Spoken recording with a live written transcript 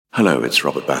Hello, it's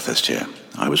Robert Bathurst here.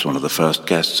 I was one of the first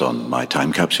guests on My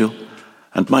Time Capsule,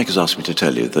 and Mike has asked me to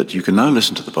tell you that you can now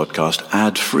listen to the podcast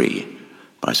ad-free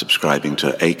by subscribing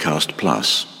to Acast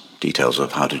Plus. Details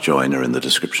of how to join are in the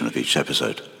description of each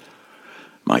episode.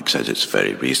 Mike says it's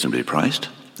very reasonably priced.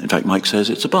 In fact, Mike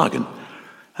says it's a bargain.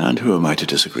 And who am I to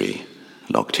disagree?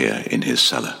 Locked here in his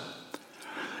cellar.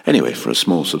 Anyway, for a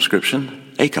small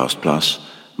subscription, Acast Plus,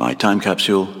 My Time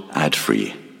Capsule,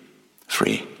 ad-free.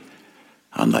 Free.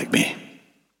 Unlike me.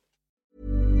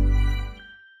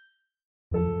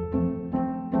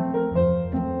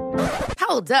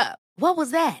 Hold up. What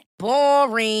was that?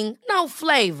 Boring. No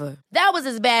flavor. That was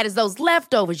as bad as those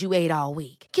leftovers you ate all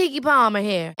week. Keke Palmer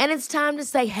here. And it's time to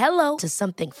say hello to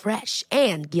something fresh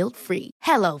and guilt-free.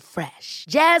 Hello Fresh.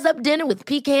 Jazz up dinner with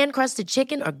pecan-crusted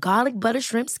chicken or garlic butter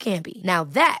shrimp scampi. Now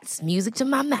that's music to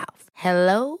my mouth.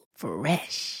 Hello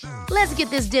Fresh. Let's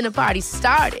get this dinner party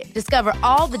started. Discover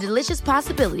all the delicious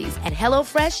possibilities at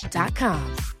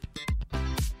HelloFresh.com.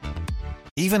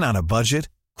 Even on a budget,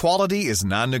 quality is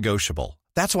non-negotiable.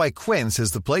 That's why Quince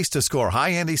is the place to score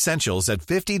high-end essentials at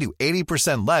 50 to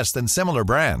 80% less than similar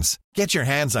brands. Get your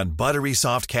hands on buttery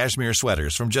soft cashmere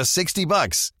sweaters from just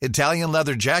 $60, Italian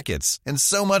leather jackets, and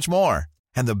so much more.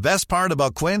 And the best part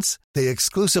about Quince, they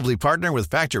exclusively partner with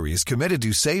factories committed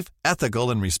to safe, ethical,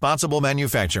 and responsible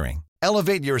manufacturing.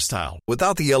 Elevate your style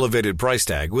without the elevated price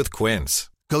tag with Quince.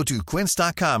 Go to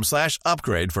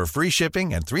quince.com/upgrade for free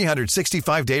shipping and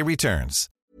 365-day returns.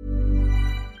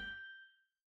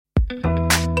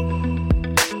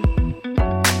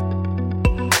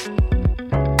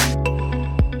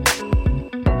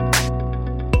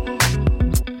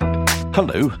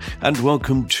 Hello, and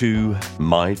welcome to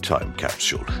My Time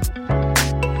Capsule.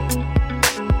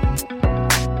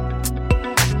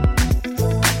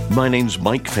 My name's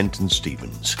Mike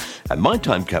Fenton-Stevens, and My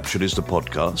Time Capsule is the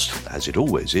podcast, as it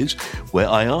always is, where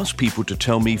I ask people to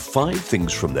tell me 5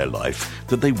 things from their life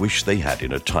that they wish they had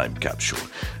in a time capsule.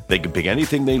 They can pick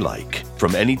anything they like,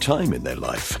 from any time in their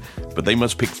life, but they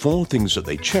must pick 4 things that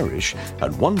they cherish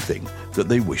and 1 thing that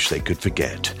they wish they could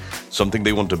forget. Something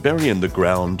they want to bury in the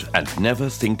ground and never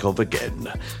think of again.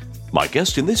 My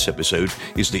guest in this episode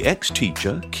is the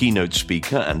ex-teacher, keynote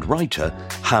speaker and writer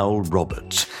Hywel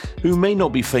Roberts, who may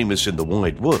not be famous in the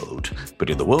wide world, but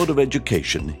in the world of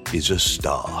education is a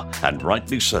star, and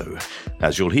rightly so,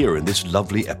 as you'll hear in this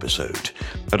lovely episode.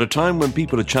 At a time when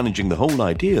people are challenging the whole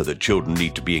idea that children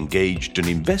need to be engaged and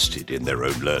invested in their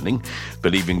own learning,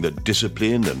 believing that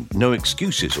discipline and no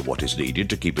excuses are what is needed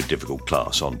to keep a difficult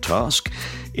class on task,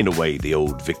 in a way the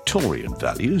old Victorian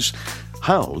values,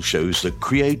 Hywel shows that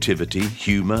creativity,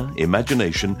 humour,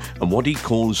 imagination and what he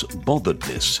calls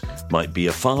botheredness might be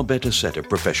a far better set of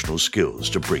professional skills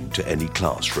to bring to any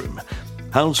classroom.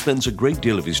 Hywel spends a great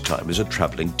deal of his time as a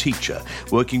travelling teacher,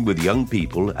 working with young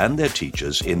people and their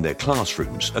teachers in their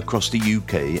classrooms across the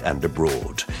UK and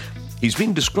abroad. He's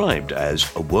been described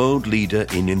as a world leader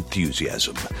in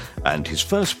enthusiasm, and his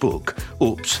first book,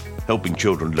 Oops, Helping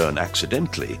Children Learn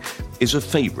Accidentally, is a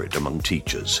favourite among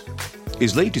teachers.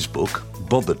 His latest book,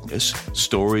 Botheredness,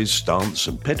 Stories, Stance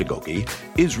and Pedagogy,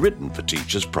 is written for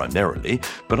teachers primarily,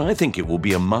 but I think it will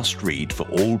be a must-read for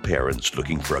all parents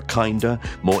looking for a kinder,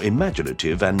 more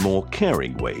imaginative and more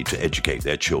caring way to educate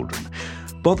their children.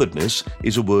 Botheredness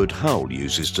is a word Hywel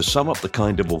uses to sum up the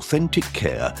kind of authentic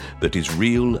care that is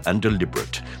real and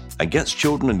deliberate and gets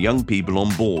children and young people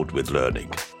on board with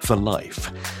learning for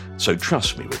life. So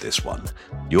trust me with this one.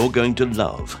 You're going to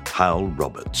love Hywel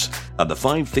Roberts and the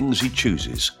 5 things he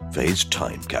chooses for his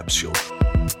time capsule.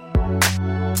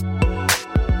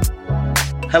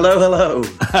 Hello.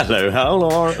 Hello,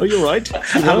 Hywel. Are you all right?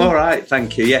 I'm all right,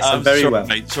 thank you. Yes, I'm very sorry, well.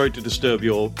 Mate, sorry to disturb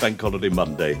your bank holiday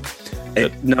Monday.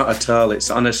 Not at all.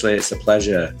 It's a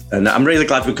pleasure. And I'm really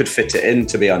glad we could fit it in,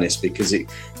 to be honest, because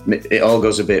it all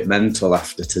goes a bit mental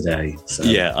after today. So.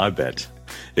 Yeah, I bet.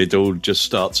 It all just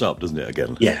starts up, doesn't it,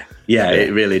 again? Yeah,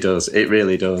 it really does. It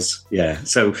really does. Yeah.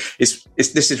 So this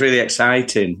is really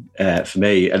exciting for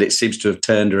me, and it seems to have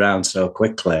turned around so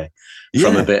quickly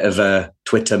from a bit of a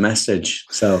Twitter message.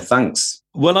 So thanks.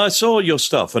 Well, I saw your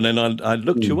stuff and then I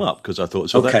looked you up because I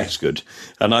thought, that was good.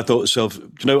 And I thought to myself,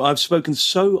 I've spoken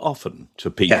so often to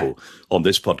people on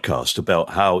this podcast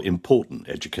about how important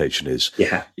education is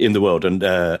in the world.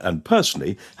 And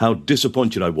personally, how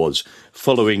disappointed I was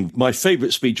following my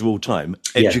favourite speech of all time,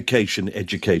 education.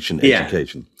 Yeah.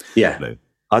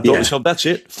 I thought to myself, that's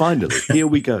it, finally, here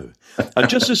we go. And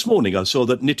just this morning, I saw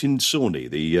that Nitin Sawhney,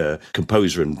 the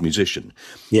composer and musician,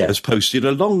 has posted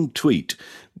a long tweet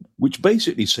which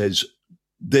basically says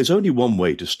there's only one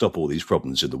way to stop all these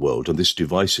problems in the world and this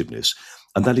divisiveness,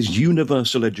 And that is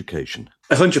universal education.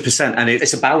 100%. And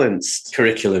it's a balanced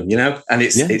curriculum, and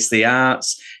it's the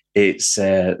arts, it's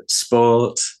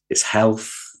sport, it's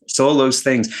health, it's all those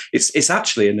things. It's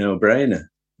actually a no-brainer,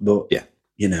 but,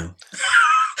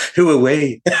 who are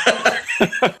we?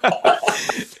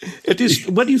 It is,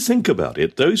 when you think about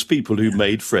it, those people who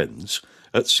made friends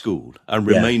at school and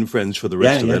remain friends for the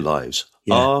rest of their lives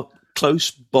are close,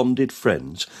 bonded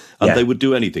friends, and they would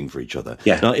do anything for each other.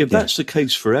 Yeah. Now, if that's the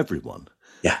case for everyone,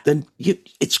 then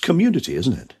it's community,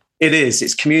 isn't it? It is.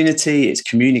 It's community. It's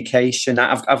communication.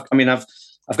 I've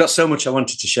got so much I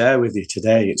wanted to share with you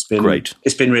today. It's been great.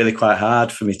 It's been really quite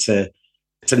hard for me to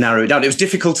narrow it down. It was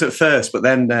difficult at first, but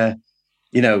then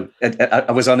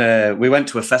I was we went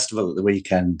to a festival at the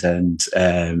weekend,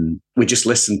 and we just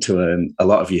listened to a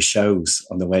lot of your shows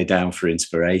on the way down for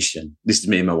inspiration. This is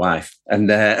me and my wife,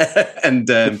 and and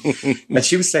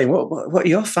she was saying, "What are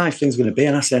your 5 things going to be?"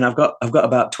 And I said, "I've got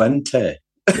about 20."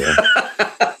 Yeah.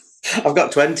 I've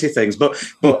got 20 things, but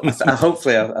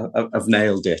hopefully I've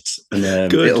nailed it,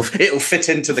 and it'll fit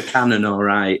into the canon, all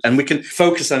right. And we can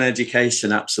focus on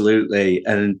education, absolutely,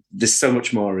 and there's so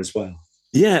much more as well.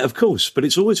 Yeah, of course. But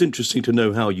it's always interesting to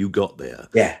know how you got there.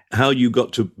 Yeah. How you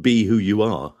got to be who you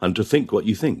are and to think what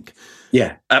you think.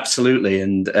 Yeah, absolutely.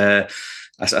 And I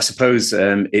suppose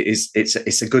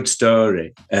it's a good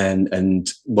story, and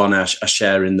one I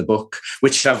share in the book,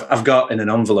 which I've got in an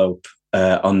envelope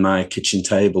on my kitchen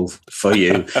table for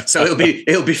you. So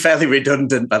it'll be fairly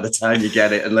redundant by the time you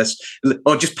get it,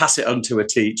 or just pass it on to a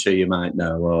teacher you might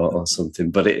know or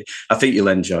something. But I think you'll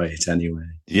enjoy it anyway.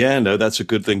 Yeah, no, that's a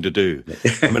good thing to do.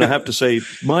 I mean, I have to say,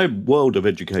 my world of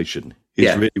education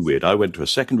is really weird. I went to a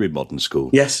secondary modern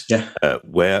school. Yes,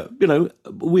 where,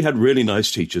 we had really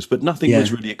nice teachers, but nothing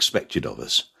was really expected of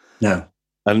us. No.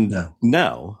 And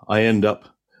now I end up,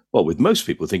 with most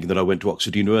people thinking that I went to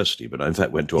Oxford University, but I in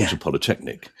fact went to Oxford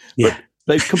Polytechnic. Yeah. But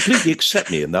they completely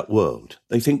accept me in that world.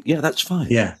 They think, that's fine.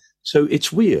 Yeah. So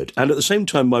it's weird. And at the same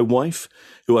time, my wife,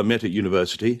 who I met at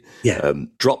university,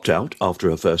 dropped out after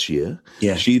her first year.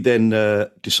 Yeah. She then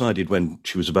decided when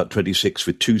she was about 26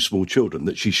 with 2 small children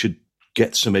that she should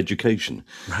get some education.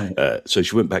 Right. So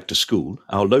she went back to school,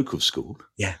 our local school,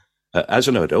 as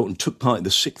an adult, and took part in the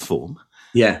 6th form.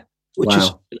 Yeah. Which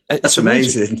is that's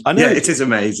amazing. I know. Yeah, it is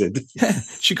amazing. Yeah.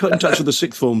 She got in touch with the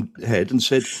 6th form head and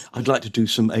said, "I'd like to do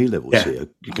some A-levels here.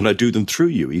 Can I do them through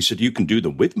you?" He said, "You can do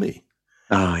them with me."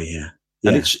 Oh, yeah.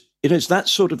 And it's that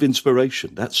sort of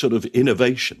inspiration, that sort of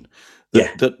innovation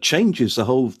that changes the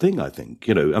whole thing, I think.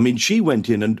 I mean, she went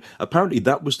in, and apparently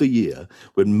that was the year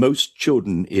when most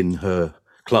children in her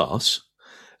class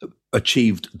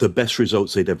achieved the best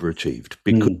results they'd ever achieved,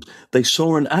 because they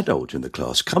saw an adult in the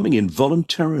class coming in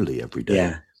voluntarily every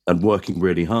day and working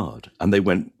really hard. And they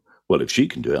went, well, if she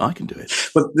can do it, I can do it.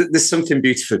 Well, there's something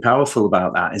beautifully powerful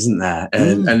about that, isn't there?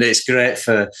 And it's great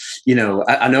for,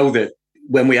 I know that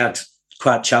when we had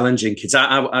quite challenging kids,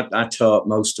 I taught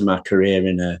most of my career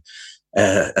in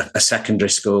a secondary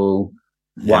school,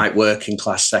 white working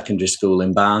class secondary school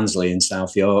in Barnsley in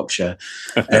South Yorkshire,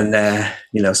 and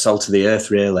salt of the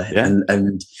earth, really.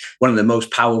 And one of the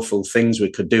most powerful things we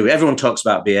could do, everyone talks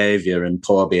about behaviour and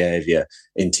poor behaviour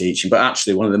in teaching, but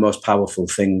actually one of the most powerful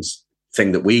thing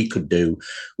that we could do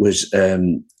was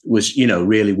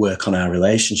really work on our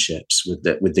relationships with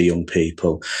the young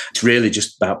people. It's really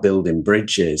just about building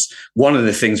bridges. One of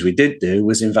the things we did do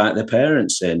was invite their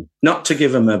parents in, not to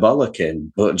give them a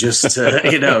bollocking, but just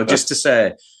to, just to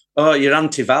say, "Oh, your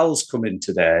Auntie Val's coming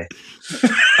today."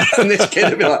 And this kid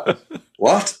would be like,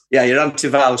 "What? Yeah, your Auntie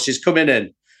Val, she's coming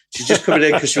in. She's just coming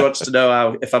in because she wants to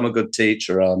know if I'm a good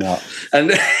teacher or not."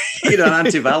 And,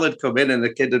 Auntie Val had come in and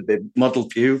the kid had been model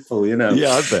pupil, Yeah,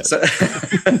 I bet.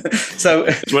 So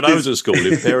when I was at school,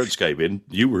 if parents came in,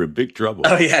 you were in big trouble.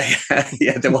 Oh, yeah,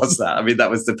 there was that. I mean, that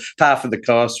was the part of the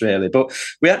course, really. But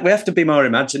we have to be more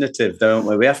imaginative, don't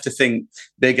we? We have to think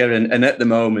bigger, and at the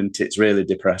moment, it's really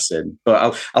depressing.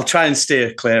 But I'll try and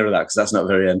steer clear of that, because that's not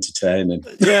very entertaining.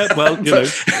 Yeah, well,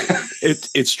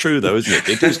 it's true, though, isn't it?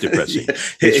 It is depressing.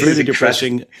 It's really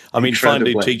depressing. I mean,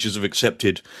 finally, teachers have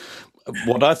accepted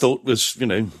what I thought was,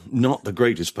 not the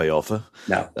greatest pay offer.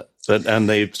 No. And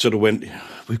they sort of went,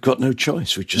 "We've got no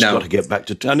choice. We've just got to get back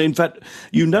to..." And in fact,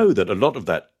 that a lot of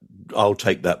that, "I'll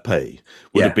take that pay,"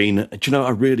 would have been, I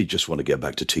really just want to get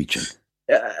back to teaching.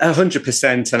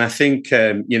 100%. And I think,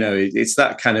 it's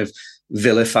that kind of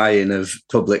vilifying of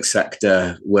public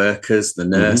sector workers, the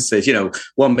nurses. Mm-hmm.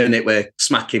 1 minute we're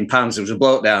smacking pans. There was a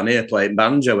bloke down here playing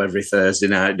banjo every Thursday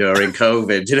night during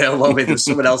COVID. 1 minute there's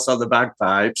someone else on the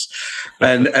bagpipes,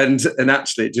 and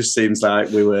actually it just seems like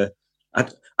we were.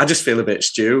 I just feel a bit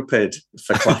stupid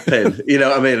for clapping.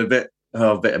 A bit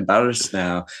a bit embarrassed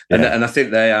now. And I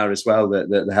think they are as well,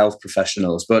 the health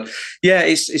professionals. But yeah,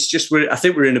 it's just, I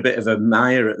think we're in a bit of a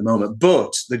mire at the moment.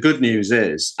 But the good news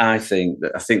is, I think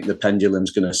the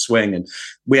pendulum's going to swing. And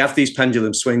we have these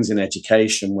pendulum swings in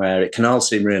education where it can all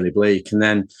seem really bleak. And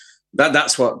then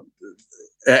that's what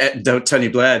Tony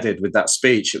Blair did with that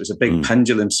speech. It was a big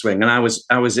pendulum swing, and I was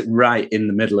right in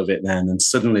the middle of it then. And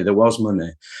suddenly there was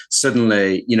money.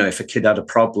 Suddenly, if a kid had a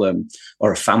problem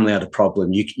or a family had a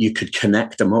problem, you could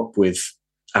connect them up with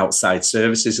outside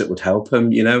services that would help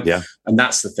them. Yeah. And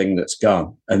that's the thing that's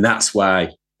gone, and that's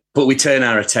why. But we turn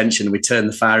our attention, we turn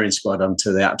the firing squad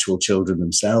onto the actual children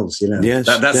themselves. Yes,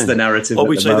 that's the narrative. Or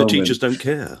we say the teachers don't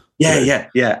care.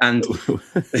 Yeah, and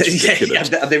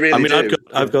they really do.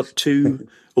 I've got 2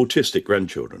 autistic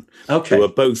grandchildren who are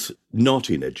both not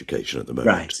in education at the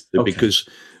moment, right? Okay.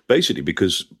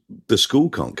 Because the school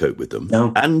can't cope with them,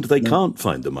 and they can't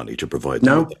find the money to provide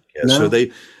them with that care. So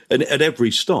they, and at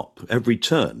every stop, every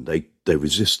turn, they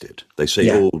resist it. They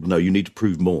say, "Oh no, you need to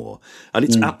prove more," and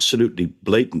it's absolutely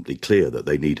blatantly clear that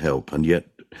they need help, and yet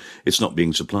it's not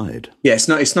being supplied. Yeah, it's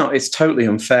not. It's totally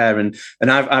unfair. And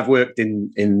I've worked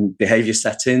in behaviour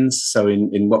settings, so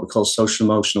in what we call social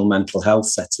emotional mental health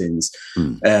settings,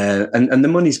 and the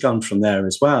money's gone from there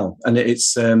as well. And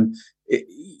it's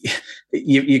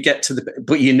you get to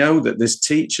but that there's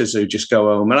teachers who just go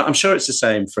home, and I'm sure it's the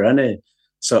same for any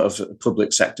sort of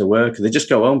public sector worker. They just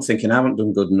go home thinking, I haven't done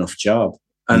a good enough job.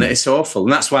 And it's awful.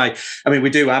 And that's why, we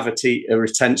do have a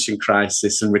retention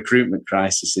crisis and recruitment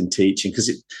crisis in teaching,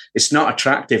 because it's not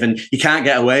attractive. And you can't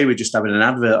get away with just having an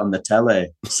advert on the telly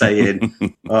saying,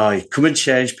 oh, come and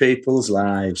change people's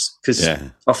lives, because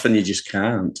often you just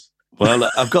can't. Well,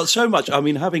 I've got so much.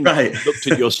 Having looked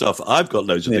at your stuff, I've got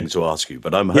loads of things to ask you,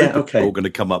 but I'm hoping they're all going to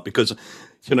come up because,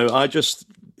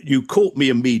 you caught me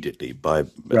immediately by,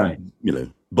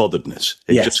 botheredness.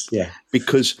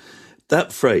 Because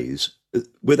that phrase,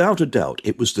 without a doubt,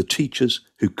 it was the teachers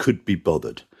who could be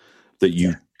bothered that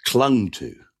you clung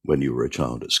to when you were a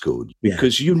child at school,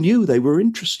 because you knew they were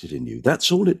interested in you.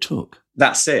 That's all it took.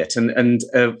 That's it. And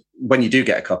when you do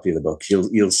get a copy of the book,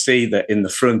 you'll see that in the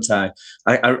front, I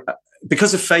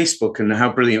because of Facebook and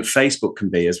how brilliant Facebook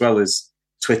can be, as well as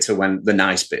Twitter, when the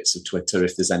nice bits of Twitter,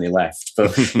 if there's any left.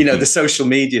 But, the social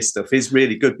media stuff is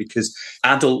really good because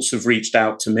adults have reached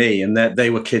out to me, and they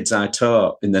were kids I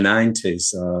taught in the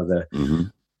 90s or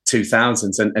the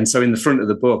 2000s. And so in the front of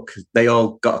the book, they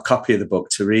all got a copy of the book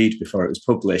to read before it was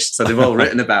published. So they've all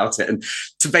written about it, and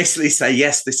to basically say,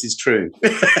 yes, this is true.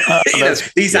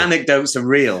 These anecdotes are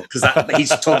real because he's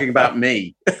talking about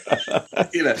me.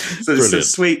 So it's so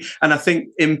sweet. And I think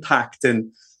impact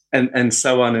and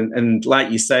so on. And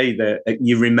like you say, that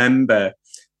you remember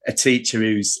a teacher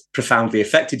who's profoundly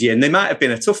affected you. And they might have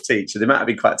been a tough teacher. They might have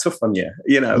been quite tough on you,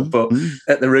 but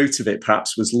at the root of it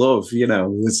perhaps was love,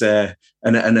 was a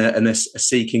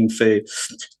seeking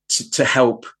to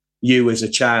help you as a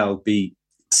child be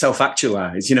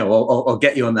self-actualized, or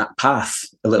get you on that path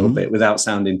a little bit without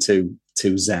sounding too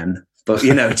zen. But,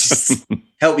 just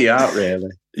help you out,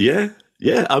 really. Yeah.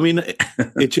 Yeah.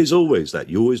 It is always that.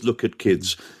 You always look at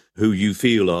kids who you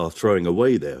feel are throwing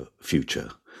away their future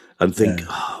and think,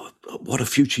 oh, what a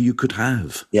future you could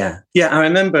have. Yeah. Yeah, I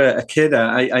remember a kid,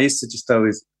 I used to just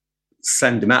always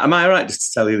send him out. Am I all right just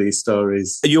to tell you these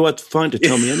stories? You are fine to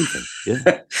tell me anything,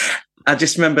 yeah. I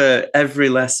just remember every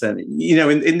lesson.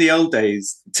 In the old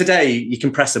days, today you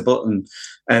can press a button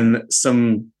and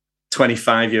some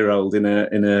 25-year-old in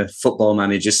a football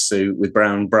manager's suit with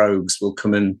brown brogues will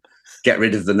come and get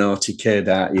rid of the naughty kid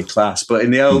out of your class. But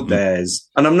in the old days,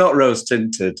 and I'm not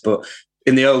rose-tinted, but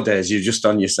in the old days, you're just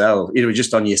on yourself. You're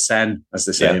just on your sen, as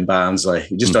they say in Barnsley.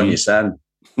 You're just on your sen.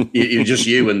 You're just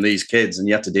you and these kids, and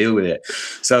you have to deal with it.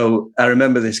 So I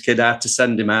remember this kid, I had to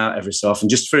send him out every so often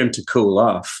just for him to cool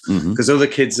off, because other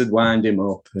kids would wind him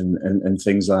up and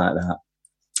things like that.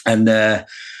 And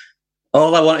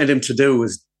all I wanted him to do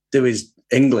was do his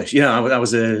English. I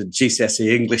was a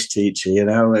GCSE English teacher,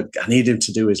 I needed him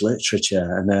to do his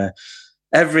literature. And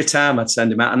every time I'd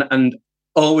send him out and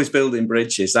always building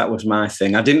bridges. That was my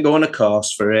thing. I didn't go on a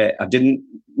course for it.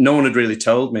 No one had really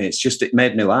told me. It's just, it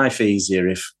made my life easier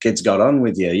if kids got on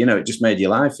with you. It just made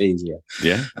your life easier.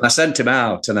 Yeah. And I sent him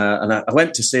out and I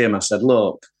went to see him. I said,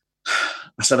 look,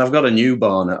 I've got a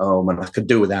newborn at home and I could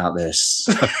do without this.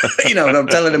 And I'm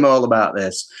telling him all about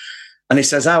this. And he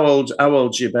says, how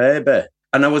old's your baby?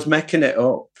 And I was making it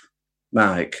up,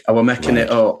 Mike. I was making it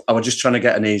up. I was just trying to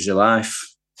get an easy life.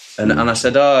 And I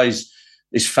said,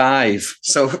 he's 5.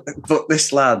 So, but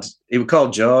this lad, he was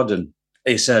called Jordan.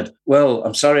 he said, well,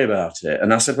 I'm sorry about it.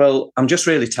 And I said, well, I'm just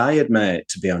really tired, mate,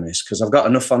 to be honest, because I've got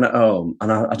enough on at home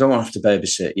and I don't want to have to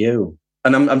babysit you.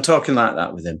 And I'm talking like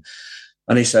that with him.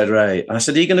 And he said, right. And I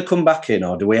said, are you going to come back in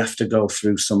or do we have to go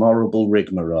through some horrible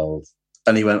rigmarole?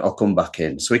 And he went, I'll come back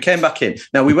in. So he came back in.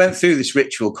 Now, we went through this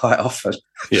ritual quite often.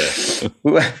 Yeah.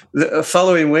 The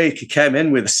following week, he came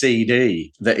in with a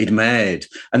CD that he'd made.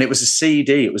 And it was a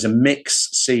CD. It was a mix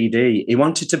CD. He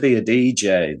wanted to be a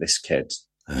DJ, this kid.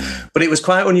 But it was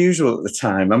quite unusual at the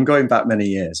time. I'm going back many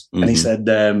years. Mm-hmm.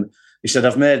 And he said,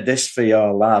 I've made this for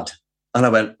your lad. And I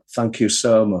went, thank you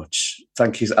so much.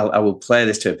 Thank you. I will play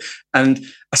this to him. And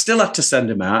I still had to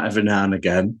send him out every now and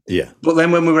again. Yeah. But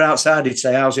then when we were outside, he'd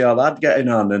say, how's your lad getting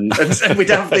on? And we'd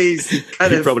have these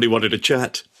kind he of... probably wanted to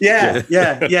chat. Yeah.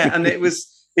 And it was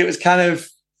kind of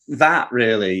that,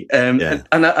 really. And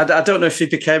I don't know if he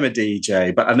became a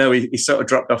DJ, but I know he sort of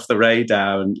dropped off the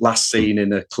radar and last seen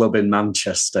in a club in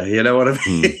Manchester. You know what I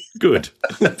mean? Good.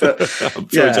 But, I'm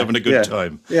sure he's having a good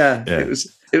time. Yeah.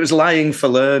 It was lying for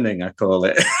learning, I call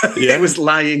it. Yeah. It was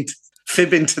lying,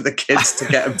 fibbing to the kids to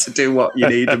get them to do what you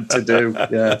need them to do.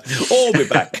 Yeah. Oh, we're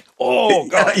back. Oh,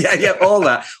 God. Yeah, all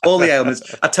that, all the elements.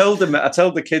 I told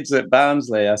the kids at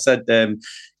Barnsley, I said,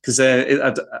 because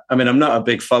I'm not a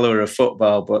big follower of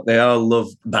football, but they all love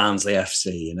Barnsley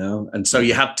FC, you know, and so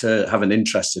you had to have an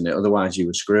interest in it, otherwise you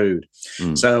were screwed.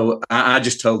 So I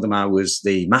just told them I was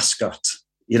the mascot.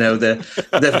 You know, the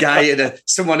guy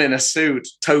someone in a suit,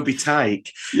 Toby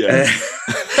Tyke,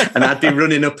 and I'd be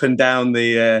running up and down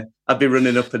the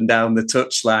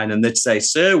touchline, and they'd say,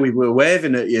 "Sir, we were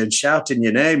waving at you and shouting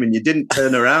your name, and you didn't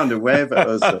turn around and wave at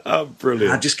us." Oh,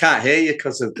 brilliant! I just can't hear you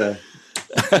because of the.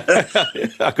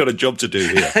 I've got a job to do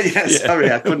here. Sorry,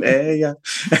 I couldn't hear you.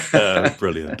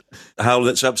 Brilliant. Hal,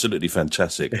 that's absolutely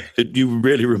fantastic. You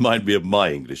really remind me of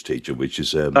my English teacher, which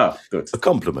is good. A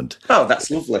compliment. Oh,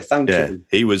 that's lovely. Thank you.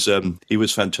 He was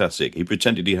fantastic. He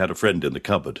pretended he had a friend in the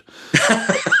cupboard.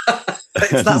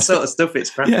 It's that sort of stuff.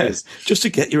 It's practice. Yeah, just to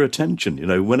get your attention. You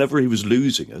know, whenever he was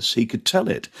losing us, he could tell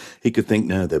it. He could think,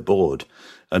 no, they're bored.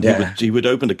 And he would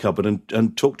open the cupboard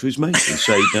and talk to his mates and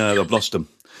say, no, I've lost them.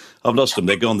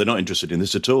 They're gone. They're not interested in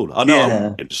this at all. I know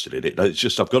I'm interested in it. It's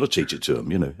just I've got to teach it to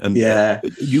them, you know. And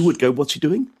you would go, what's he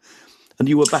doing? And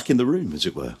you were back in the room, as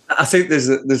it were. I think there's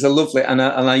a lovely, and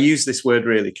I use this word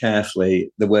really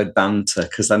carefully, the word banter,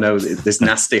 because I know there's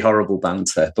nasty, horrible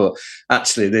banter. But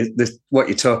actually, what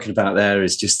you're talking about there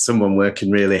is just someone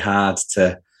working really hard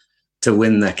to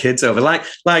win their kids over. Like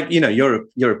you know,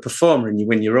 you're a performer and you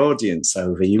win your audience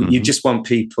over. You just want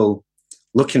people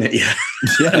looking at you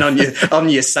and on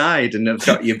your side and have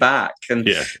got your back. And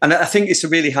I think it's a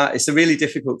really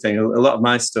difficult thing. A lot of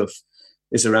my stuff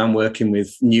is around working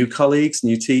with new colleagues,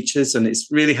 new teachers, and it's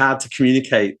really hard to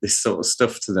communicate this sort of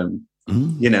stuff to them,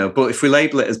 you know. But if we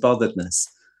label it as botheredness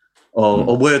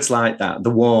or words like that, the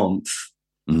warmth,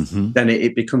 then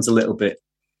it becomes a little bit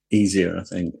easier, I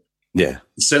think. Yeah.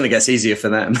 It certainly gets easier for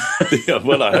them.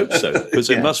 Well, I hope so, because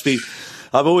it must be...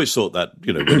 I've always thought that,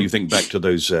 you know, when you think back to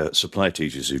those supply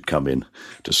teachers who'd come in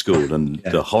to school and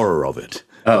the horror of it.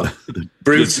 Oh,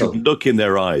 brutal. You look in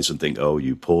their eyes and think, oh,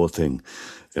 you poor thing.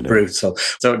 You know. Brutal.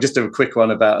 So just a quick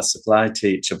one about a supply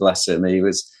teacher, bless him.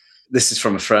 This is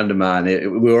from a friend of mine.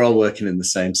 We were all working in the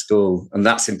same school, and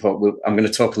that's important. I'm going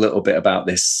to talk a little bit about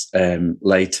this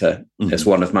later as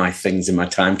one of my things in my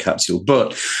time capsule.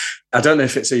 But I don't know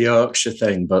if it's a Yorkshire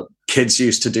thing, but kids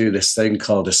used to do this thing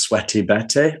called a sweaty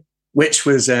Betty, which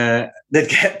was they'd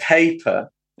get paper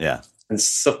and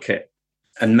suck it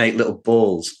and make little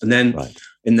balls and then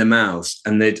in their mouths,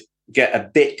 and they'd get a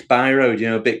Bic biro, you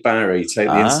know, a Bic biro, you take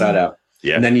the inside out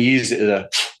and then you use it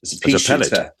as a pea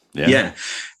shooter. Yeah.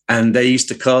 And they used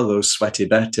to call those sweaty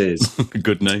Betties.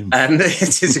 Good name. And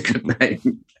it is a good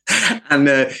name. And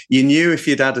you knew if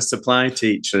you'd had a supply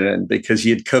teacher in, because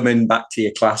you'd come in back to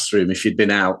your classroom if you'd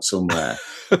been out somewhere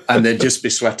and there'd just be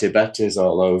sweaty Betties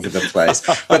all over the place.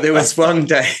 But there was one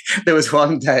day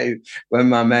when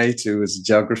my mate, who was a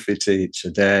geography teacher,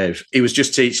 Dave, he was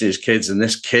just teaching his kids, and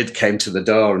this kid came to the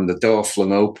door and the door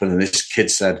flung open and this kid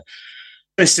said,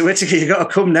 Mr. Whittaker, you got to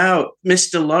come now.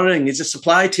 Mr. Loring is a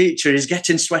supply teacher. He's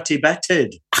getting sweaty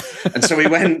betted. And so he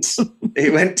went to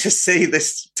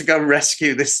go and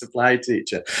rescue this supply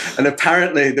teacher. And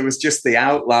apparently there was just the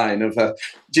outline of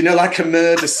like a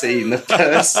murder scene, the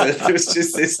person. There was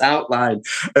just this outline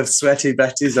of sweaty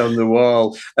Betties on the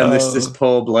wall. And this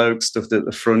poor bloke stood at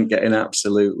the front getting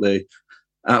absolutely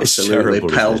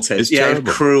pelted. It's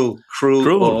terrible. Cruel.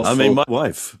 Awful. I mean, my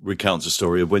wife recounts a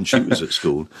story of when she was at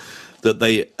school that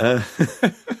they there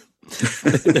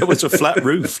was a flat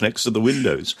roof next to the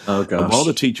windows. Oh, gosh. And while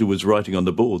the teacher was writing on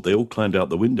the board, they all climbed out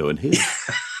the window and hid.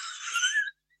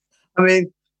 I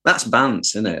mean, that's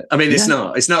bants, isn't it? I mean, it's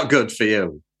not good for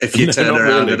you if you turn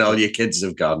around and all your kids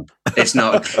have gone. It's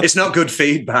not good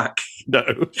feedback. No.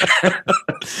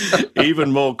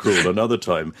 Even more cruel, another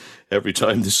time, every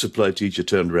time the supply teacher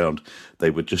turned around,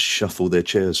 they would just shuffle their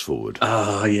chairs forward.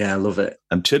 Oh, yeah, I love it.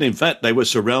 Until, in fact, they were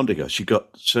surrounding her. She got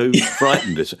so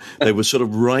frightened. They were sort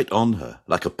of right on her,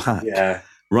 like a pack,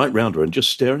 right round her and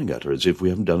just staring at her as if we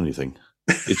haven't done anything.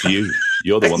 It's you.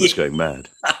 You're the one that's going mad.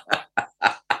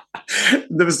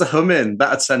 There was the humming.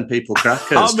 That'd send people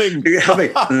crackers. Humming.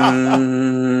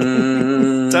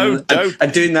 Don't.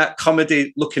 And doing that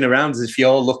comedy, looking around as if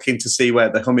you're looking to see where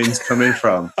the humming's coming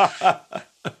from.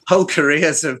 Whole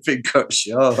careers have been cut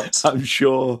short. I'm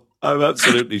sure. I'm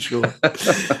absolutely sure.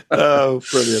 Oh,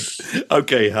 brilliant.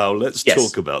 Okay, Hal, let's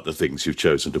talk about the things you've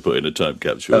chosen to put in a time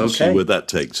capsule and see where that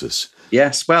takes us.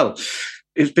 Yes, well,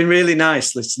 it's been really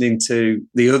nice listening to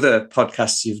the other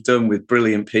podcasts you've done with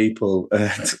brilliant people,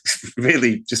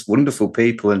 really just wonderful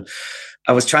people. And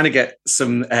I was trying to get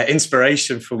some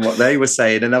inspiration from what they were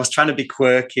saying, and I was trying to be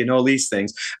quirky and all these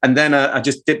things. And then I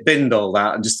just binned all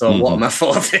that and just thought, what are my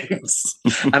 4 things?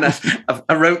 And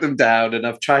I wrote them down and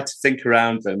I've tried to think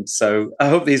around them. So I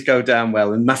hope these go down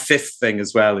well. And my 5th thing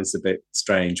as well is a bit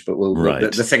strange, but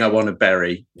the thing I want to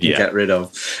bury and get rid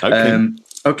of.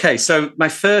 Okay, so my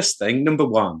first thing, number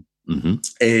 1,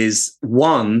 is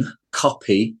 1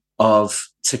 copy of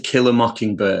To Kill a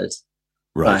Mockingbird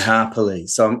by Harper Lee.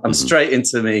 So I'm straight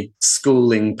into my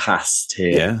schooling past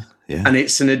here. Yeah. And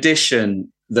it's an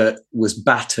edition that was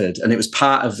battered, and it was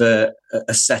part of a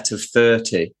set of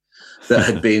 30 that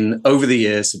had been, over the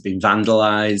years, had been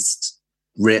vandalized,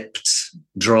 ripped,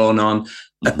 drawn on.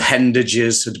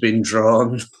 Appendages had been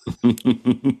drawn.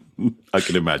 I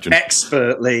can imagine.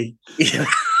 Expertly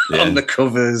on the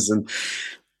covers.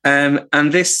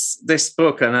 And this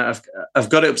book, and I've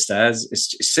got it upstairs.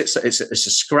 It's a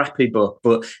scrappy book,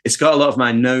 but it's got a lot of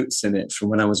my notes in it from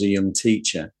when I was a young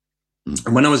teacher.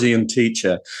 And when I was a young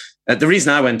teacher, the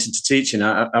reason I went into teaching,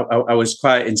 I was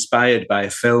quite inspired by a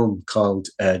film called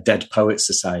Dead Poets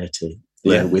Society.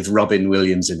 With Robin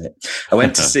Williams in it. I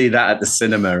went to see that at the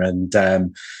cinema, and I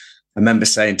remember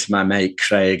saying to my mate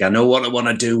Craig, I know what I want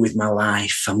to do with my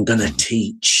life. I'm going to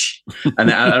teach. And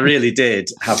I really did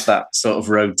have that sort of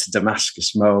road to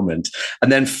Damascus moment.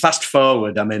 And then fast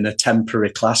forward, I'm in a temporary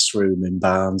classroom in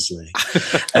Barnsley.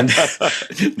 And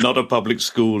not a public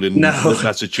school in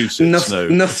Massachusetts.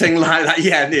 Nothing like that.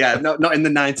 Yeah. Not in the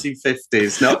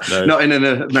 1950s. Not in an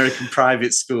American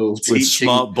private school. With teaching.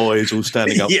 Smart boys all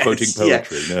standing up quoting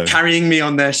poetry. Yeah. No. Carrying me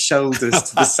on their shoulders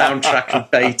to the soundtrack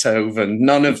of Beethoven.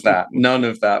 None of that.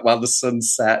 While the sun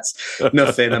sets,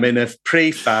 nothing. I'm in a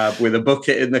prefab with a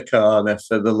bucket in the corner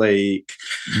for the leak.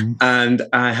 And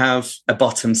I have a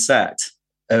bottom set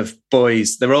of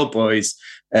boys. They're all boys.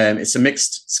 It's a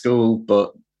mixed school,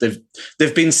 but they've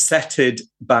been setted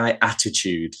by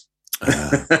attitude,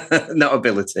 not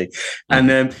ability.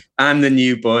 And I'm the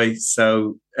new boy,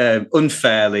 so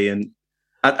unfairly, and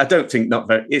I don't think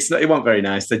it wasn't very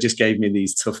nice. They just gave me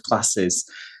these tough classes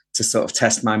to sort of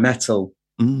test my mettle.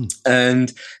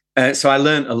 And so I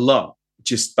learned a lot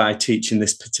just by teaching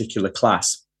this particular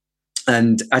class.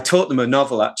 And I taught them a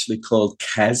novel actually called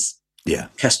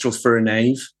Kestrel for a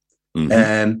Knave,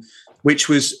 which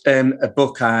was a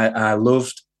book I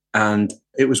loved. And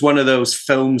it was one of those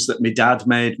films that my dad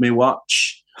made me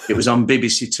watch. It was on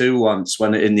BBC Two once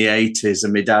in the 80s,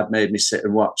 and my dad made me sit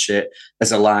and watch it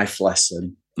as a life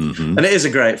lesson. And it is a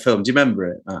great film. Do you remember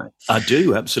it, Mike? I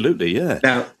do, absolutely, yeah.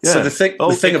 Now, so the thing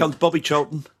comes Bobby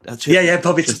Charlton. That's it. Yeah,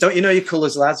 Bobby. Don't you know your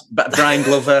colours, lads? Brian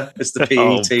Glover as the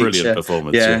PE teacher. Brilliant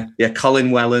performance. Yeah. Colin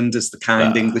Welland as the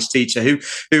kind English teacher who,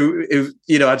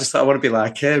 I just thought I want to be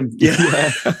like him.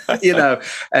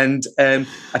 And I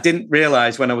didn't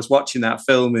realise when I was watching that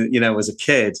film, as a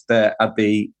kid, that I'd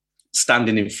be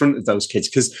standing in front of those kids,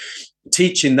 because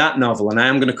teaching that novel, and I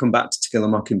am going to come back to Kill a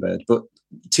Mockingbird, but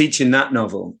teaching that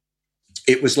novel,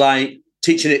 it was like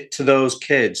teaching it to those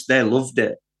kids. They loved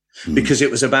it because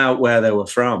it was about where they were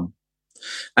from.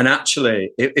 And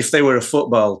actually, if they were a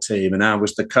football team and I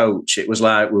was the coach, it was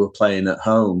like we were playing at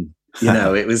home.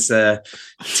 It was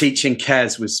teaching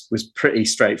Kes was pretty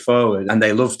straightforward, and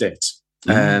they loved it.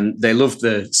 And they loved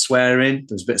the swearing.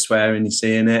 There's a bit of swearing you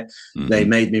see in it. They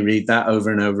made me read that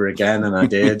over and over again, and I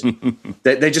did.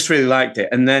 They just really liked it.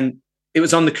 And then it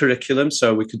was on the curriculum,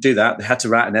 so we could do that. They had to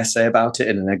write an essay about it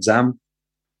in an exam.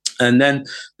 And then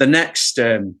the next,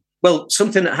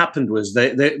 something that happened was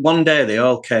they one day they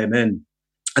all came in,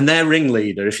 and their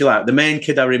ringleader, if you like, the main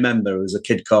kid I remember was a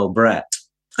kid called Brett,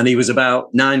 and he was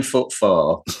about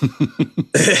 9'4",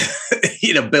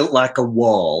 built like a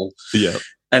wall. Yeah.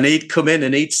 And he'd come in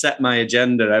and he'd set my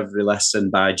agenda every lesson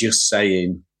by just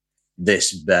saying,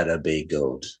 this better be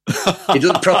good. He'd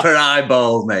proper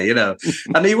eyeball me,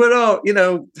 And he were all,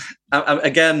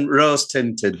 again, rose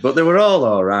tinted, but they were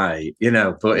all right,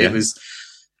 But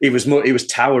he was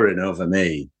towering over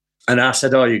me. And I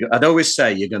said, I'd always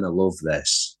say, you're going to love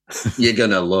this. You're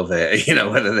going to love it,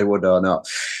 whether they would or not.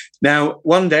 Now,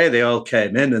 one day they all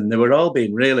came in and they were all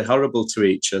being really horrible to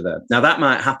each other. Now, that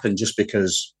might happen just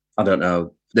because, I don't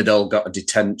know, they'd all got a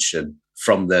detention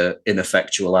from the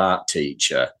ineffectual art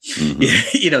teacher,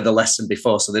 the lesson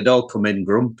before. So they'd all come in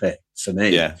grumpy for me.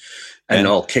 Yeah. And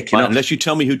all kicking off. Unless you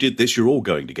tell me who did this, you're all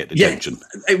going to get detention.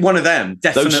 Yeah, one of them,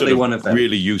 definitely Those sort of one of them.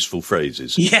 Really useful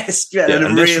phrases. Yes,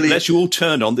 unless you all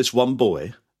turn on this one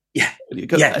boy. Yeah,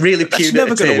 That's really punitive.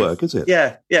 never going to work, is it?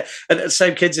 Yeah. And the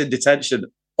same kids in detention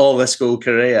all their school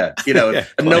career, and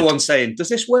no one's saying, does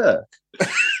this work?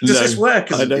 Does this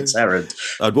work as a deterrent?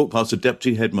 I'd walk past the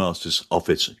deputy headmaster's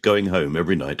office going home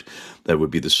every night. There would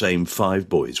be the same 5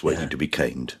 boys waiting to be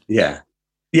caned. Yeah,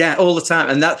 all the time.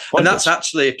 And that's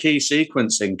actually a key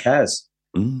sequence in Kes.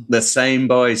 The same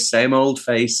boys, same old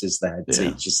faces, the head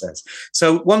teacher says.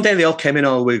 So one day they all came in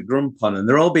all with grump on and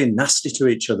they're all being nasty to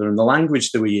each other and the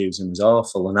language they were using was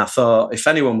awful. And I thought, if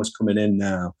anyone was coming in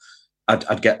now,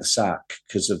 I'd get the sack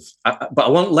but I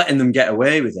wasn't letting them get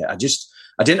away with it. I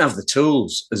didn't have the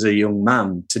tools as a young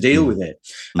man to deal with it.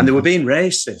 And they were being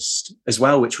racist as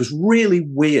well, which was really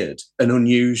weird and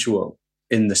unusual.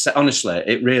 Honestly,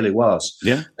 it really was.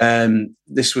 Yeah.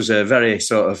 This was a very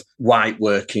sort of white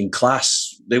working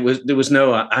class. There was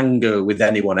no anger with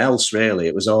anyone else, really.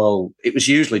 It was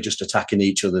usually just attacking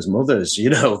each other's mothers,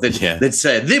 They'd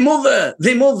say, the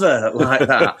mother, like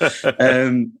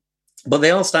that. But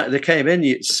they came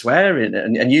in swearing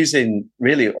and using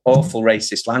really awful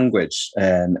racist language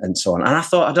and so on. And I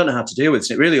thought, I don't know how to deal with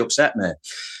this. It really upset me.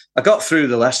 I got through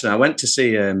the lesson. I went to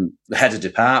see the head of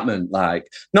department,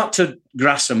 not to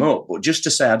grass them up, but just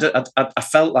to say I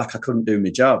felt like I couldn't do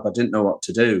my job. I didn't know what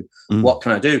to do. What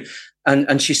can I do?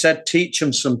 And she said, teach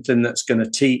them something that's going to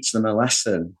teach them a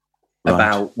lesson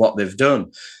about what they've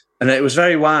done. And it was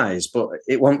very wise, but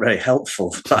it wasn't very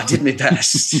helpful. But I did my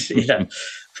best,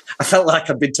 I felt like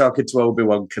I'd been talking to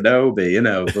Obi-Wan Kenobi,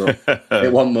 but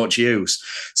it wasn't much use.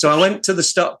 So I went to the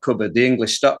stock cupboard, the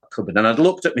English stock cupboard, and I'd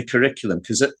looked at my curriculum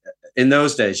because in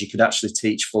those days you could actually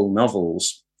teach full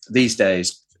novels. These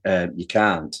days you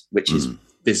can't, which is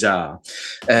bizarre,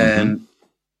 in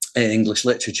English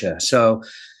literature. So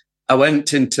I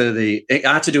went I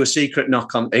had to do a secret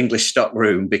knock on English stock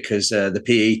room because the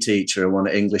PE teacher and one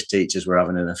of the English teachers were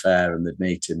having an affair and they'd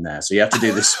meet in there. So you had to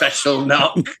do this special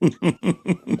knock.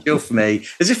 Guff me.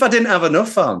 As if I didn't have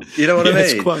enough on. You know what I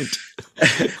mean? Quite.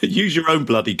 Use your own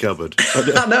bloody cupboard.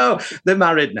 I know. They're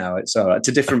married now. It's all right.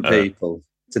 To different people.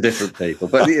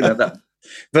 But,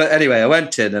 but anyway, I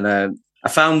went in and I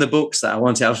found the books that I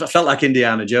wanted. I felt like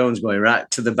Indiana Jones going right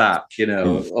to the back,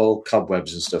 all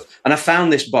cobwebs and stuff. And I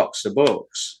found this box of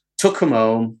books, took them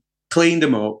home, cleaned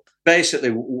them up,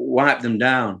 basically wiped them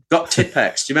down. Got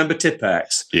Tipex. Do you remember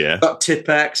Tipex? Yeah. Got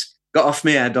Tipex, got off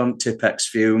my head on Tipex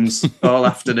fumes all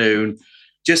afternoon,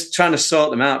 just trying to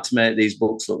sort them out to make these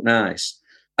books look nice.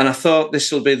 And I thought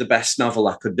this will be the best novel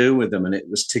I could do with them. And it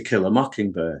was To Kill a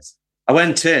Mockingbird. I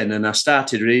went in and I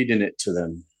started reading it to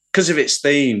them. Because of its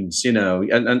themes,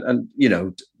 and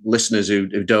listeners who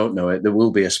don't know it, there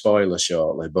will be a spoiler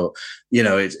shortly, but,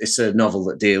 it's a novel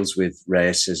that deals with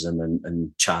racism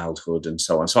and childhood and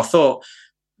so on. So I thought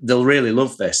they'll really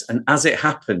love this. And as it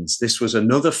happens, this was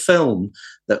another film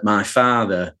that my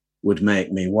father would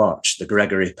make me watch, the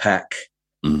Gregory Peck,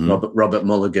 Robert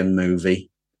Mulligan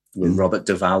movie with Robert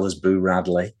Duvall as Boo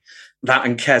Radley. That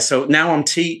and Care. So now I'm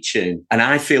teaching and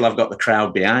I feel I've got the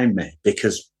crowd behind me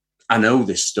because I know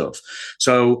this stuff.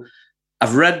 So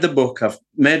I've read the book, I've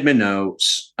made my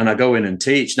notes, and I go in and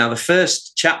teach. Now, the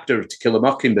first chapter of To Kill a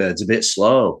Mockingbird's a bit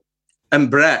slow. And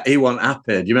Brett, he wasn't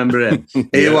happy. Do you remember him?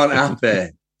 He wasn't happy.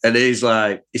 And he's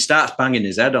like, he starts banging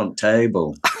his head on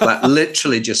table, like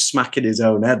literally just smacking his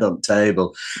own head on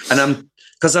table. And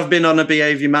because I've been on a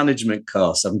behaviour management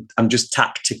course, I'm just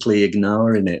tactically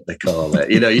ignoring it, they call it.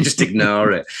 You just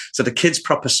ignore it. So the kid's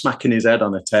proper smacking his head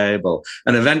on a table.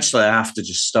 And eventually I have to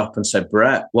just stop and say,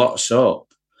 Brett, what's up?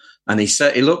 And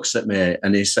he looks at me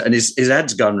and his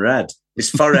head's gone red.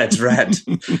 His forehead's red.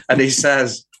 And he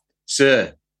says,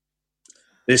 sir,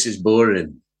 this is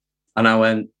boring. And I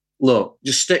went, look,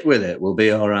 just stick with it. We'll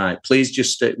be all right. Please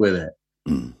just stick with it.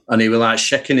 And he was like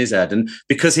shaking his head. And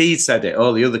because he said it,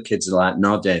 all the other kids are like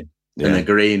nodding and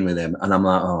agreeing with him. And I'm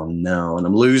like, oh no. And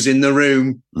I'm losing the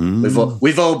room.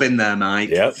 We've all been there, Mike.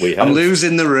 Yeah, we have. I'm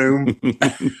losing the room.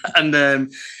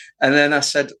 And then I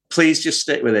said, please just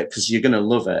stick with it because you're going to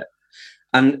love it.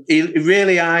 And he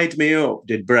really eyed me up,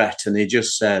 did Brett, and he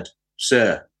just said,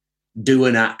 sir, do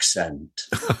an accent.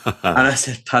 And I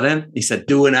said, pardon? He said,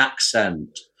 do an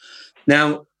accent.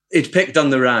 Now, he'd picked on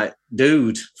the right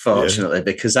dude, fortunately,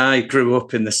 because I grew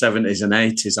up in the 70s and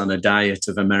 80s on a diet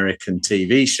of American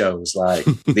TV shows like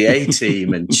The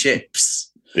A-Team and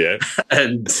Chips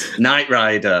and Knight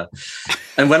Rider.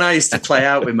 And when I used to play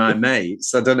out with my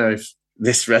mates, I don't know if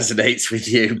this resonates with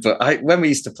you, but when we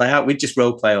used to play out, we'd just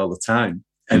role play all the time.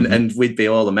 And we'd be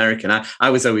all American. I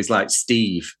was always like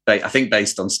Steve, I think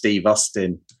based on Steve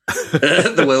Austin,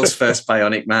 the world's first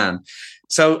bionic man.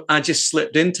 So I just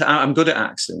slipped into, I'm good at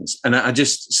accents, and I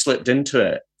just slipped into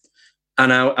it.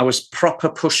 And I was proper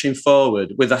pushing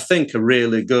forward with, I think, a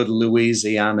really good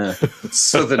Louisiana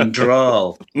Southern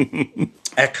drawl,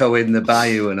 echoing the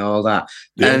bayou and all that.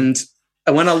 Yeah. And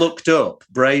when I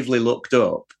bravely looked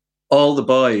up, all the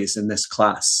boys in this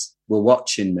class were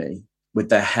watching me with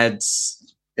their heads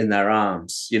in their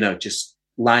arms, just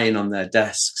lying on their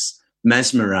desks,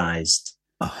 mesmerized.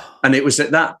 Oh. And it was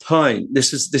at that point,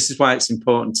 this is why it's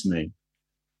important to me.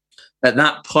 At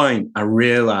that point, I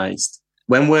realized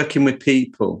when working with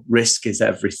people, risk is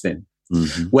everything.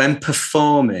 Mm-hmm. When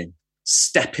performing,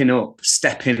 stepping up,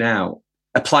 stepping out,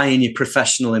 applying your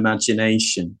professional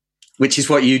imagination, which is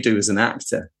what you do as an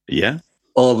actor. Yeah.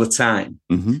 All the time.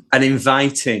 Mm-hmm. And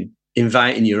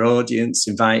inviting your audience,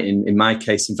 in my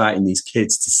case, inviting these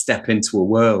kids to step into a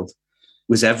world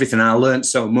was everything. I learned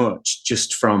so much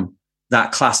just from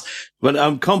that class. But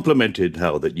I'm complimented,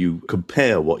 Hal, that you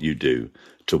compare what you do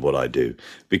to what I do,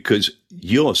 because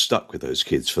you're stuck with those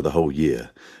kids for the whole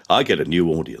year. I get a new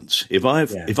audience. If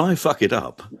I fuck it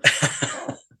up,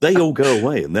 they all go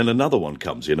away, and then another one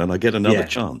comes in and I get another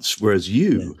chance. Whereas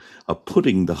you are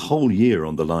putting the whole year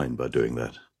on the line by doing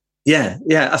that. Yeah.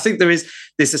 I think there's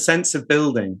a sense of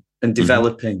building and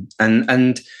developing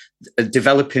and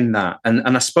developing that. And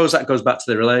I suppose that goes back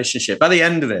to the relationship. By the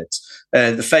end of it,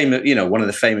 the famous, one of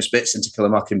the famous bits in To Kill a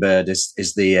Mockingbird is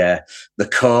the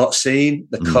court scene,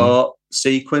 the court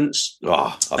sequence.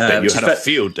 Oh, I bet you had a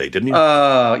field day, didn't you?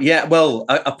 Yeah. Well,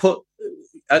 I put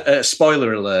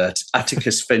spoiler alert,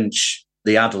 Atticus Finch,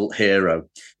 the adult hero,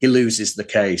 he loses the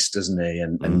case, doesn't he?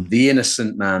 And the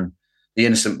innocent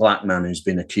black man who's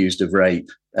been accused of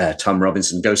rape, Tom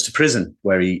Robinson, goes to prison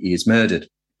where he is murdered.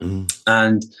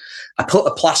 And I put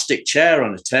a plastic chair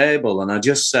on a table, and I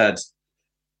just said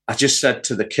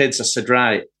to the kids, I said,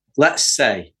 right, let's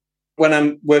say, when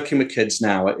I'm working with kids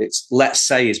now, it's let's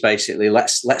say is basically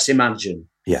let's imagine.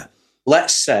 Yeah.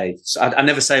 Let's say, so I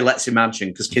never say let's imagine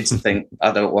because kids think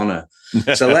I don't want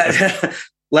to. So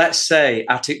let's say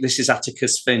this is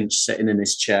Atticus Finch sitting in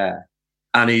his chair,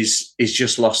 and he's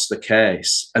just lost the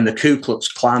case, and the Ku Klux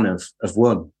Klan have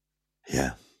won.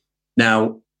 Yeah.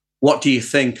 Now, what do you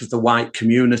think of the white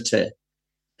community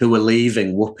who are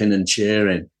leaving, whooping and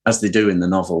cheering, as they do in the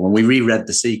novel? When we reread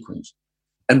the sequence,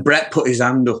 and Brett put his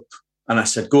hand up, and I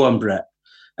said, go on, Brett.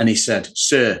 And he said,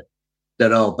 sir,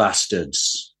 they're all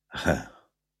bastards.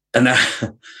 And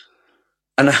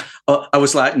I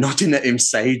was like nodding at him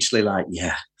sagely, like,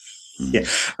 yeah.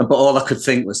 But all I could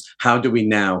think was, how do we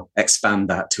now expand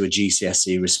that to a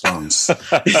GCSE response?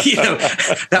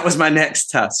 That was my next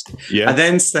task. Yeah. I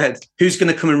then said, who's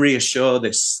going to come and reassure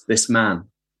this man?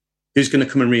 Who's going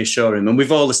to come and reassure him? And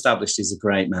we've all established he's a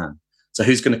great man. So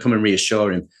who's going to come and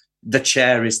reassure him? The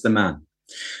chair is the man.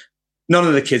 None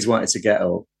of the kids wanted to get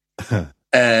up,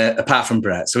 apart from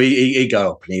Brett. So he got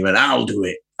up and he went, I'll do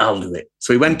it.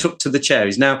 So he went up to the chair.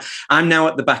 I'm now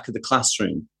at the back of the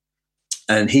classroom,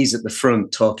 and he's at the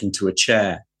front talking to a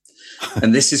chair.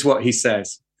 And this is what he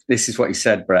says. This is what he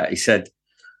said, Brett. He said,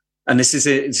 and this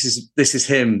is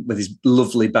him with his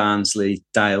lovely Barnsley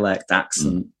dialect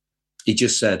accent. He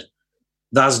just said,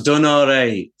 "That's done all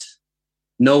right.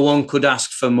 No one could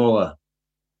ask for more.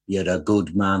 You're a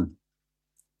good man."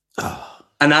 Oh.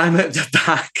 And I'm at the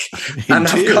back, and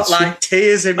I've got like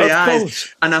tears in my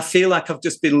eyes, and I feel like I've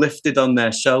just been lifted on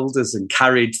their shoulders and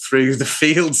carried through the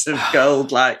fields of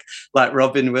gold, like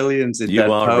Robin Williams in Dead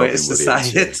Poets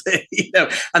Society.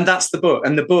 And that's the book.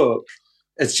 And the book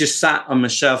has just sat on my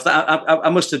shelf. I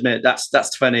must admit, that's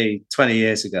 20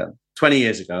 years ago. 20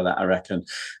 years ago, that I reckon.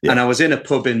 Yeah. And I was in a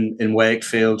pub in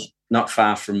Wakefield, not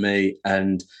far from me,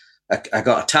 and I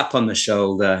got a tap on the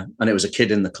shoulder, and it was a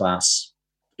kid in the class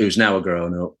who's now a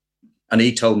grown-up, and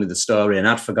he told me the story, and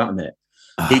I'd forgotten it.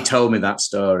 He told me that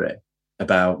story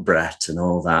about Brett and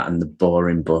all that, and the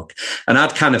boring book, and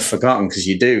I'd kind of forgotten, because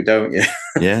you do, don't you?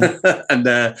 Yeah.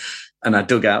 And I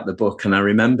dug out the book, and I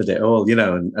remembered it all,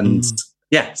 and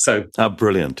yeah. So how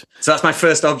brilliant! So that's my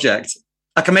first object.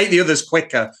 I can make the others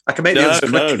quicker.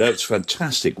 No, that's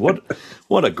fantastic. What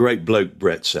a great bloke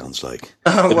Brett sounds like.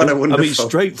 Oh, what a wonderful... I mean,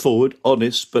 straightforward,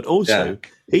 honest, but also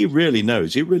he really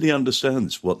knows. He really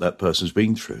understands what that person's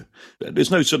been through. There's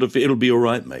no sort of, it'll be all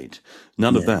right, mate.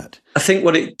 None of that. I think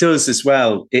what it does as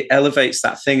well, it elevates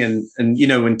that thing. And you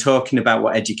know, when talking about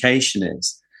what education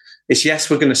is, it's yes,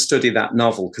 we're going to study that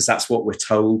novel because that's what we're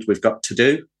told we've got to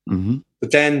do. Mm-hmm.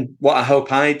 But then what I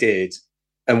hope I did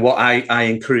and what I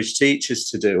encourage teachers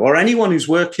to do, or anyone who's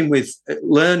working with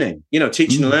learning, you know,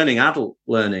 teaching and learning, adult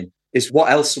learning, is what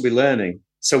else are we learning?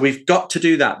 So we've got to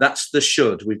do that. That's the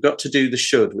should. We've got to do the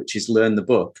should, which is learn the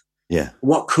book. Yeah.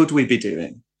 What could we be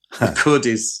doing? The could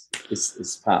is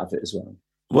part of it as well.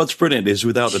 What's brilliant is,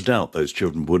 without a doubt, those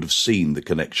children would have seen the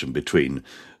connection between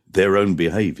their own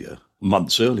behaviour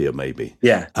months earlier, maybe,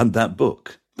 and that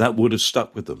book. That would have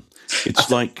stuck with them. It's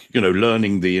like, you know,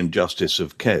 learning the injustice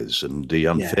of Kes and the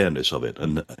unfairness of it.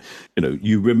 And, you know,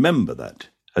 you remember that.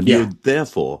 And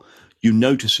therefore, you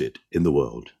notice it in the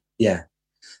world. Yeah.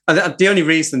 And the only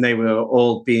reason they were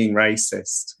all being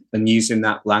racist and using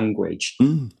that language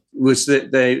was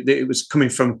that it was coming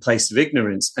from a place of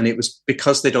ignorance. And it was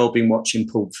because they'd all been watching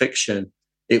Pulp Fiction.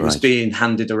 It was being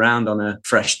handed around on a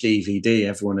fresh DVD.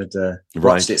 Everyone had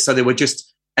watched it. So they were just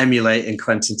emulating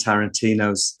Quentin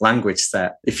Tarantino's language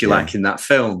set, if you like, in that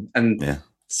film. And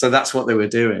so that's what they were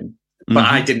doing. But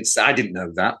I didn't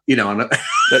know that, you know.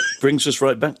 That brings us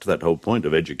right back to that whole point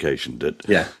of education,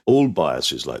 that all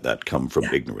biases like that come from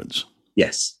ignorance.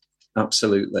 Yes,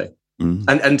 absolutely.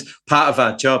 And part of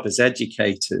our job as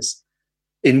educators,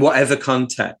 in whatever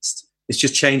context, is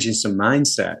just changing some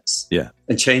mindsets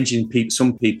and changing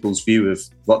some people's view of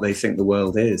what they think the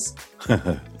world is.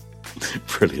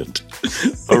 Brilliant.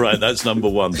 All right, that's number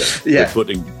one then. We're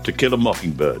putting To Kill a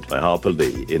Mockingbird by Harper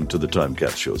Lee into the time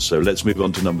capsule. So let's move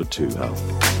on to number two, Hal.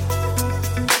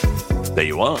 There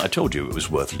you are. I told you it was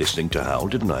worth listening to, Hal,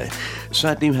 didn't I?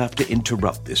 Sadly, you have to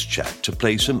interrupt this chat to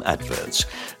play some adverts.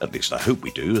 At least I hope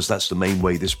we do, as that's the main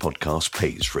way this podcast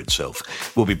pays for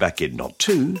itself. We'll be back in not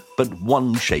two, but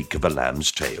one shake of a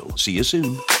lamb's tail. See you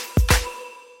soon.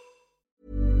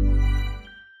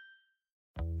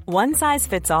 One size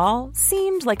fits all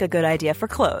seemed like a good idea for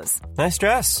clothes. Nice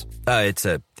dress. It's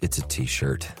a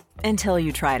t-shirt. Until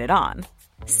you tried it on.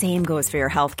 Same goes for your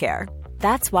healthcare.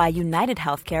 That's why United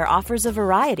Healthcare offers a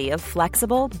variety of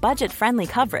flexible, budget-friendly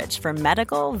coverage for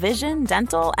medical, vision,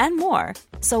 dental, and more.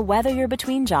 So whether you're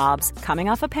between jobs, coming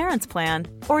off a parent's plan,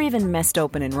 or even missed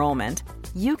open enrollment,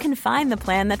 you can find the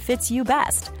plan that fits you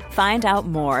best. Find out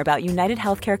more about United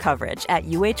Healthcare coverage at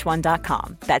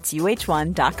uh1.com. That's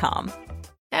uh1.com.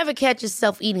 Ever catch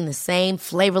yourself eating the same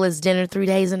flavorless dinner 3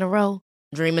 days in a row?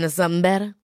 Dreaming of something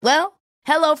better? Well,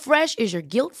 HelloFresh is your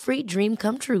guilt-free dream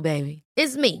come true, baby.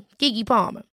 It's me, Keke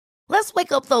Palmer. Let's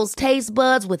wake up those taste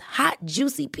buds with hot,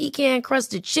 juicy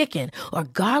pecan-crusted chicken or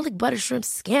garlic butter shrimp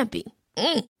scampi.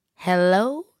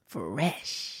 Hello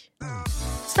Fresh.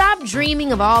 Stop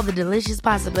dreaming of all the delicious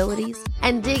possibilities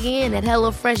and dig in at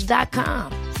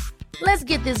HelloFresh.com. Let's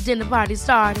get this dinner party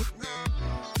started.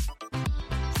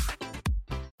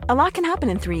 A lot can happen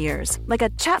in 3 years, like a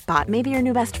chatbot may be your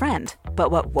new best friend.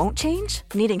 But what won't change?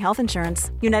 Needing health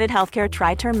insurance. United Healthcare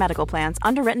Tri-Term Medical Plans,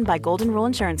 underwritten by Golden Rule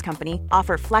Insurance Company,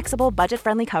 offer flexible,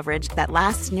 budget-friendly coverage that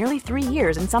lasts nearly 3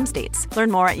 years in some states.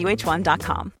 Learn more at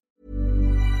uh1.com.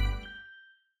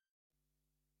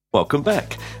 Welcome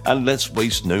back, and let's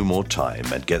waste no more time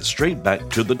and get straight back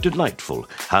to the delightful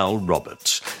Hywel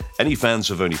Roberts. Any fans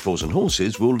of Only Fools and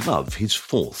Horses will love his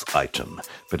fourth item,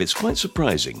 but it's quite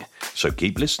surprising, so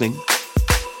keep listening.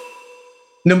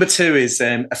 Number two is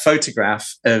a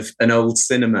photograph of an old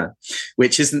cinema,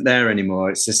 which isn't there anymore.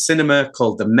 It's a cinema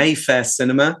called the Mayfair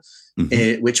Cinema,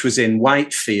 which was in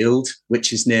Whitefield,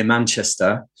 which is near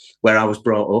Manchester, where I was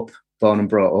born and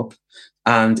brought up.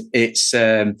 And it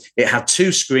had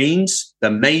two screens,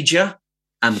 the major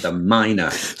and the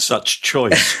minor. Such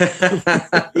choice.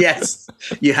 Yes,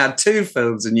 you had two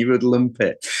films and you would lump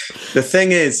it. The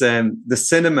thing is, the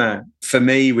cinema for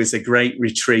me was a great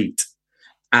retreat.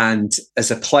 And as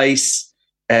a place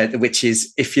which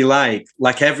is, if you like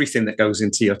everything that goes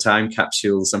into your time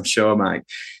capsules, I'm sure, Mike,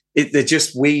 they're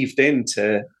just weaved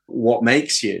into what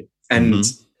makes you. And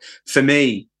for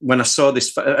me, when I saw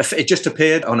this, it just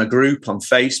appeared on a group on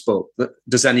Facebook.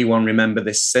 Does anyone remember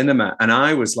this cinema? And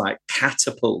I was like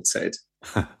catapulted.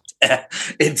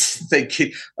 It's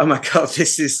thinking, oh my God,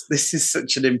 this is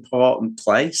such an important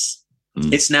place.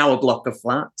 It's now a block of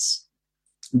flats.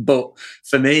 But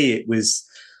for me, it was,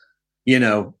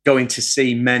 going to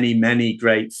see many, many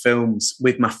great films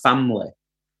with my family.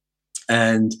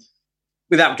 And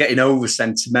without getting over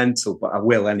sentimental, but I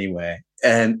will anyway,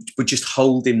 were just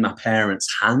holding my parents'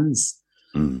 hands,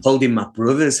 holding my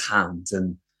brother's hand.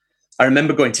 And I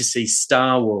remember going to see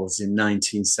Star Wars in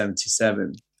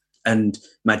 1977 and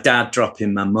my dad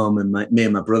dropping my mum and me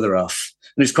and my brother off.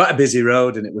 And it was quite a busy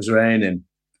road and it was raining.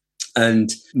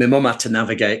 And my mum had to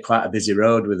navigate quite a busy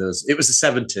road with us. It was the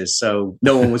 70s, so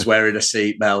no one was wearing a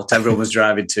seatbelt. Everyone was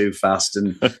driving too fast,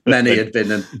 and many had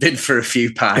been for a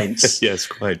few pints. Yes,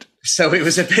 quite. So it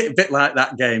was a bit like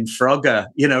that game, Frogger,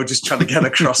 just trying to get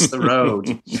across the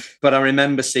road. But I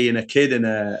remember seeing a kid in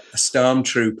a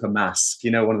stormtrooper mask,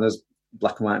 one of those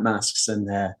black and white masks, and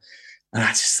I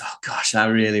just thought, gosh, I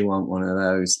really want one of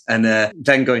those. And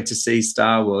then going to see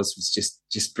Star Wars was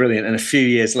just brilliant. And a few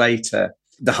years later,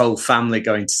 the whole family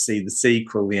going to see the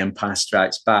sequel, The Empire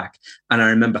Strikes Back. And I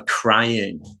remember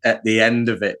crying at the end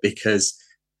of it because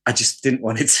I just didn't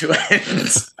want it to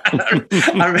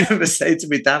end. I remember saying to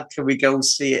my dad, can we go and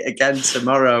see it again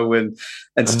tomorrow and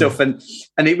stuff. And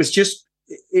it was just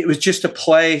a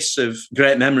place of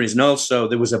great memories. And also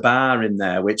there was a bar in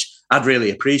there, which I'd really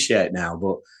appreciate now,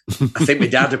 but I think my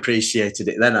dad appreciated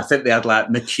it then. I think they had like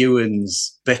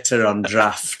McEwen's bitter on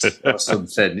draft or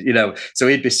something, so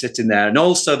he'd be sitting there. And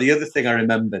also the other thing I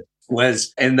remembered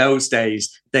was in those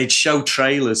days, they'd show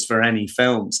trailers for any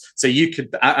films. So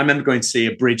I remember going to see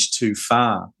A Bridge Too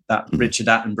Far, that Richard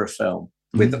Attenborough film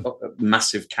with a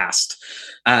massive cast.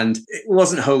 And it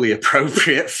wasn't wholly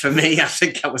appropriate for me. I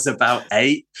think I was about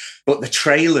 8, but the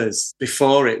trailers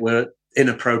before it were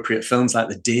inappropriate films like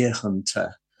The Deer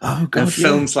Hunter. Oh, God, and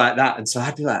films like that. And so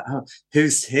I'd be like, oh,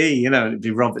 who's he? And it'd be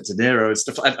Robert De Niro and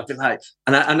stuff. I'd be like,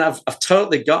 and I've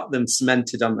totally got them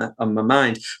cemented on my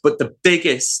mind. But the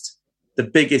biggest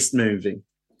movie,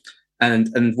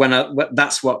 and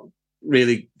that's what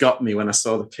really got me when I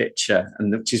saw the picture,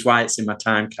 and which is why it's in my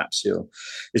time capsule,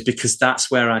 is because that's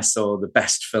where I saw the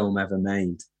best film ever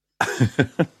made,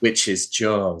 which is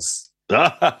Jaws.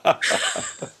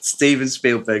 Steven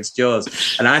Spielberg's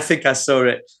Jaws. And I think I saw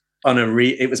it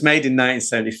it was made in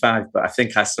 1975, but I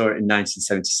think I saw it in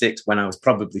 1976 when I was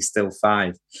probably still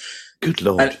 5. Good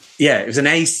Lord. And, it was an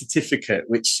A certificate,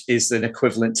 which is an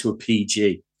equivalent to a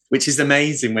PG, which is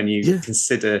amazing when you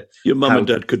consider... Your mum and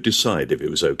dad could decide if it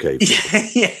was okay for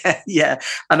you. Yeah.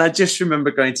 And I just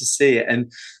remember going to see it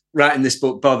and writing this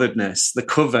book, Botheredness, the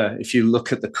cover, if you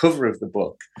look at the cover of the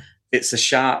book, it's a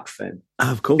shark fin.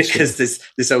 Of course. Because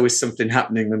there's always something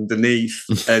happening underneath.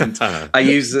 And I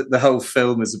use the whole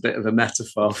film as a bit of a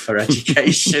metaphor for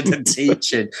education and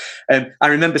teaching. I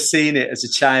remember seeing it as a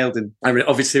child, and I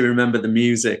obviously remember the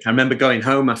music. I remember going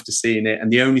home after seeing it, and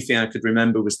the only thing I could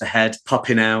remember was the head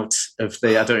popping out of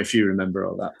I don't know if you remember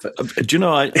all that. But do you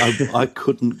know, I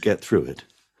couldn't get through it.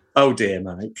 Oh, dear,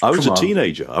 Mike. I was a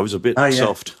teenager. I was a bit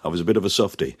soft. I was a bit of a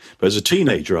softie. But as a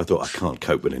teenager, I thought, I can't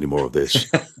cope with any more of this.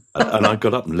 And I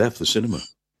got up and left the cinema.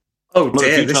 Oh,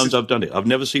 dear. A few times I've done it. I've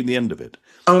never seen the end of it.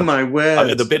 Oh, my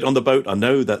word. The bit on the boat, I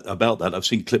know about that. I've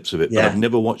seen clips of it, but I've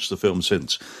never watched the film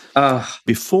since.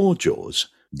 Before Jaws,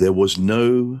 there was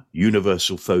no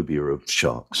universal phobia of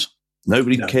sharks.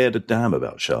 Nobody cared a damn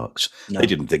about sharks. No. They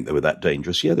didn't think they were that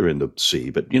dangerous. Yeah, they're in the sea,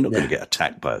 but you're not going to get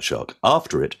attacked by a shark.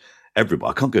 After it, everybody,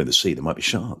 I can't go in the sea. There might be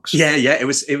sharks. Yeah. It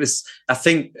was. I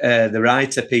think the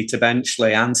writer Peter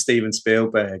Benchley and Steven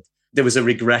Spielberg, there was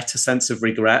a sense of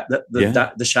regret that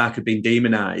the shark had been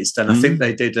demonized. And I think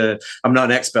they did I'm not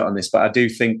an expert on this, but I do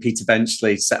think Peter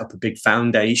Benchley set up a big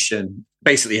foundation,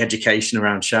 basically education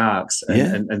around sharks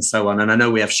and so on. And I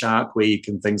know we have Shark Week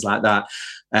and things like that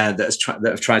that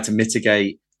have tried to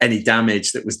mitigate any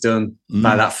damage that was done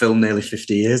by that film nearly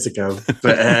 50 years ago.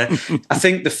 But I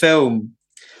think the film,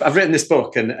 I've written this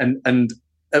book and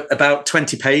about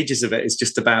 20 pages of it is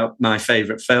just about my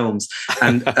favourite films.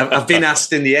 And I've been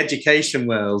asked in the education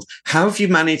world, how have you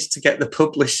managed to get the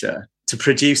publisher to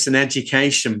produce an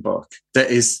education book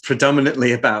that is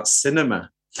predominantly about cinema?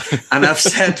 And I've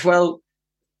said, well,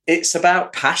 it's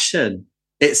about passion.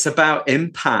 It's about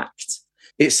impact.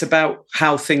 It's about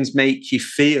how things make you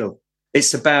feel.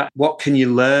 It's about what can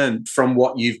you learn from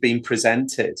what you've been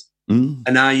presented?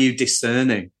 And are you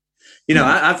discerning?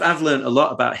 I've learned a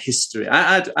lot about history.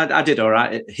 I did all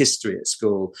right at history at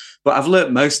school, but I've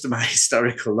learned most of my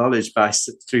historical knowledge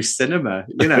through cinema,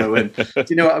 and do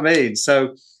you know what I mean?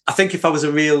 So I think if I was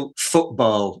a real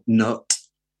football nut,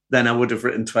 then I would have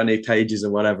written 20 pages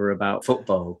or whatever about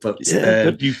football. But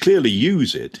you clearly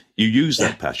use it. You use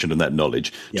that passion and that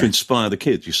knowledge to inspire the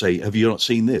kids. You say, have you not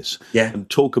seen this? Yeah. And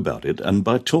talk about it. And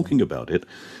by talking about it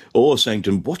or saying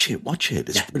to them, watch it,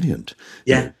 it's brilliant.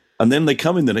 Yeah. And then they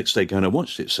come in the next day going, I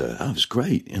watched it, sir. Oh, it was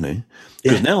great,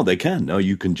 Because now they can. Now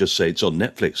you can just say it's on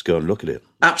Netflix, go and look at it.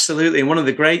 Absolutely. And one of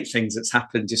the great things that's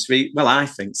happened I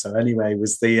think so anyway,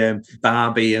 was the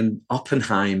Barbie and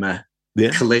Oppenheimer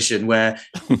collision, where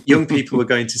young people were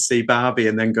going to see Barbie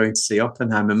and then going to see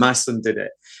Oppenheimer. My son did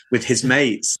it with his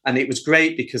mates. And it was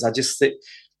great because I just think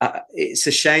it's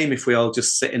a shame if we all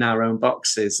just sit in our own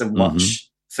boxes and watch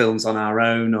films on our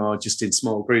own or just in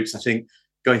small groups. I think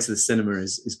going to the cinema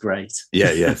is great.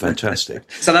 Yeah,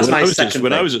 fantastic. So that's my second thing.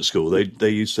 When I was at school, they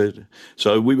used to...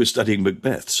 So we were studying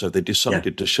Macbeth, so they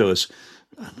decided to show us,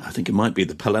 I think it might be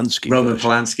the Polanski Roman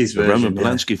Polanski's version. The Roman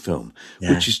Polanski film,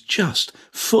 which is just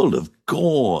full of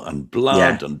gore and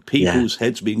blood and people's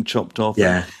heads being chopped off.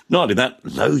 Yeah. Not only that,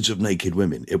 loads of naked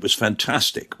women. It was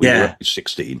fantastic. We were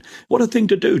 16. What a thing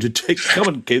to do, to take, come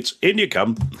on, kids, in you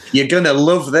come. You're going to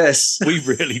love this. We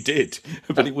really did.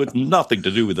 But it was nothing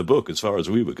to do with the book as far as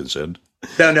we were concerned.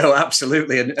 No,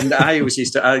 absolutely. And I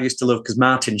used to love, because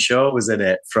Martin Shaw was in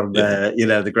it, from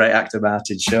the great actor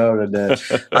Martin Shaw, and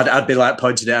I'd be like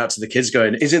pointing it out to the kids,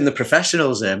 going, "He's in The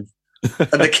Professionals, him,"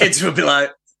 and the kids would be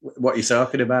like, "What are you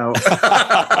talking about?"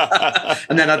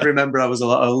 And then I'd remember I was a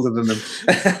lot older than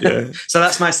them. So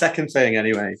that's my second thing,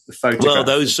 anyway. The photographs. Well,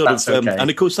 those sort of, okay.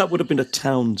 and of course that would have been a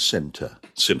town centre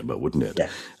cinema, wouldn't it? Yeah.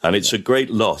 And it's a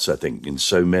great loss, I think, in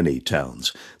so many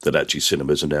towns that actually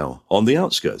cinemas are now on the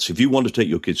outskirts. If you want to take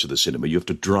your kids to the cinema, you have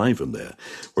to drive them there.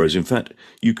 Whereas, in fact,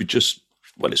 you could just...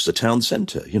 Well, it's the town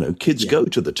centre. Kids go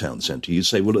to the town centre. You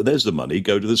say, well, there's the money,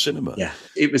 go to the cinema. Yeah,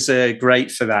 it was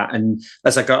great for that. And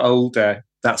as I got older,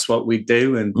 that's what we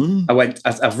do. And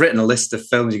I've written a list of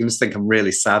films. You're going to think I'm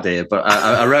really sad here, but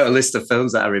I wrote a list of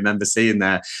films that I remember seeing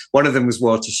there. One of them was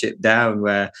Watership Down,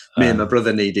 where me and my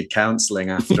brother needed counselling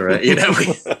after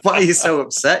it. Why are you so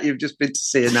upset? You've just been to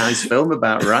see a nice film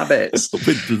about rabbits.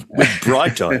 with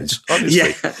bright eyes,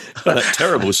 honestly. That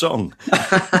terrible song.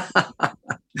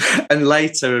 And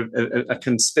later, I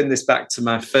can spin this back to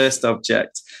my first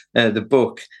object, the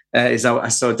book. I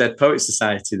saw Dead Poets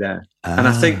Society there, and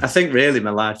I think really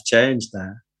my life changed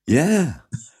there. Yeah,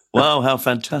 wow, how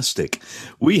fantastic!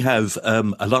 We have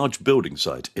a large building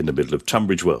site in the middle of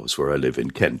Tunbridge Wells, where I live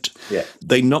in Kent. Yeah,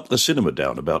 they knocked the cinema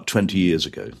down about 20 years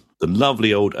ago. The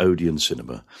lovely old Odeon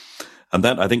cinema, and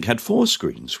that I think had 4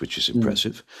 screens, which is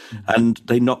impressive. And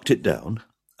they knocked it down.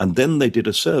 And then they did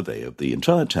a survey of the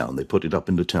entire town. They put it up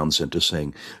in the town centre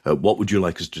saying, what would you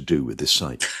like us to do with this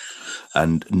site?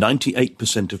 And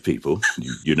 98% of people,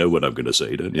 you know what I'm going to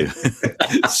say, don't you,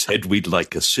 said, we'd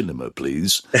like a cinema,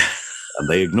 please. And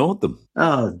they ignored them.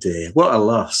 Oh, dear. What a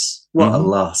loss. What a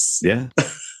loss. Yeah.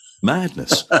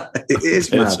 Madness. It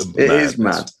is mad. It is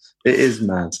mad. It is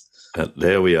mad.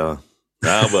 There we are.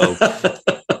 Ah, well...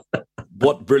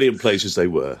 What brilliant places they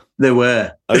were. They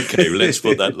were. Okay, let's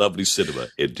put that lovely cinema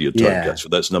into your time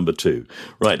capsule. That's number 2.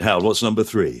 Right, Hal, what's number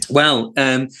 3? Well,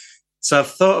 so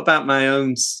I've thought about my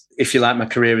own, if you like, my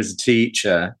career as a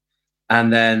teacher.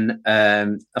 And then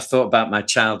I've thought about my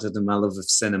childhood and my love of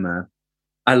cinema.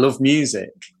 I love music.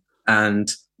 And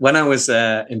when I was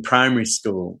in primary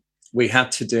school, we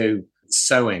had to do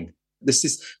sewing. This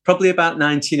is probably about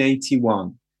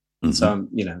 1981. So,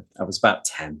 I was about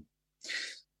 10.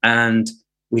 And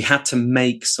we had to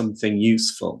make something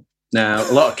useful. Now,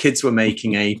 a lot of kids were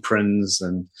making aprons,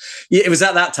 and it was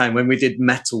at that time when we did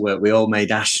metalwork, we all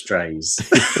made ashtrays.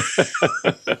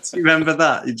 Do you remember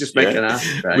that? You just make an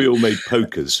ashtray. We all made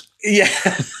pokers. Yeah.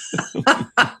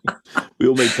 We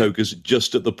all made pokers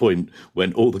just at the point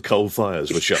when all the coal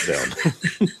fires were shut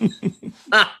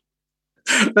down.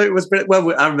 It was,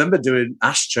 well, I remember doing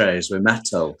ashtrays with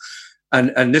metal.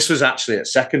 And this was actually at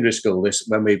secondary school,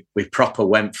 when we proper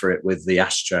went for it with the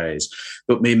ashtrays.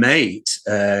 But my mate,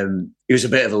 he was a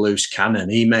bit of a loose cannon.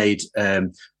 He made,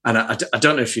 and I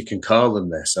don't know if you can call them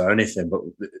this or anything, but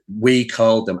we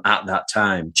called them at that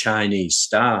time Chinese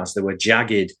stars. They were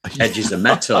jagged edges of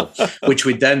metal, which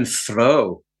we'd then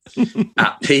throw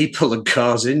at people and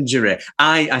cause injury.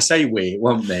 I say we, it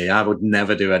wasn't me. I would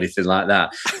never do anything like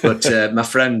that. But my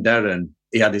friend Darren,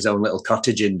 he had his own little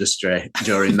cottage industry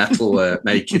during metalwork,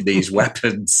 making these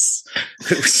weapons.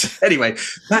 Anyway,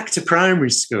 back to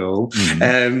primary school,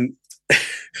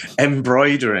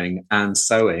 embroidering and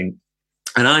sewing.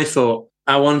 And I thought,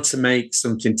 I want to make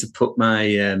something to put my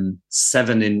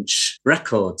 7-inch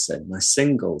records in, my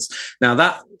singles. Now,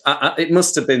 that it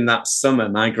must have been that summer.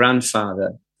 My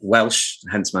grandfather, Welsh,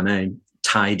 hence my name,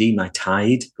 Tidy, my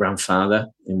Tide grandfather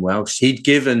in Welsh, he'd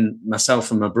given myself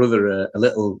and my brother a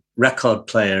little record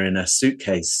player in a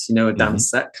suitcase, a dance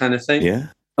set kind of thing. Yeah.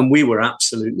 And we were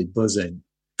absolutely buzzing.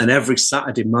 And every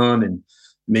Saturday morning,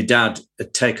 my dad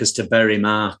would take us to Bury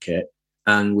Market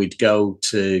and we'd go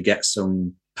to get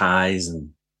some pies and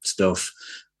stuff.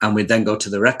 And we'd then go to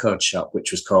the record shop,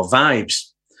 which was called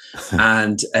Vibes.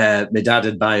 And my dad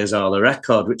would buy us all a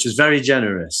record, which was very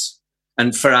generous.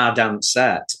 And for our dance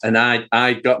set. And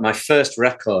I got my first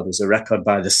record as a record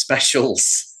by The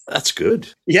Specials. That's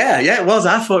good. Yeah, it was.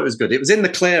 I thought it was good. It was in the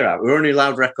clear out. We were only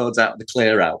allowed records out of the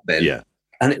clear out bin. Yeah.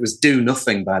 And it was Do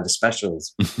Nothing by The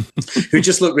Specials, who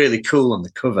just looked really cool on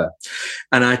the cover.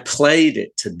 And I played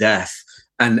it to death.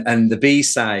 And the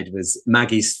B-side was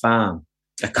Maggie's Farm,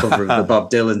 a cover of the Bob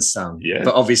Dylan song. Yeah.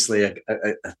 But obviously a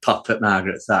pop at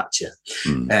Margaret Thatcher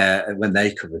when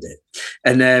they covered it.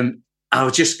 And I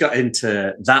just got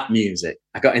into that music.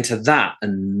 I got into that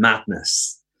and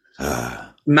Madness.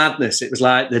 Madness. It was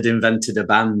like they'd invented a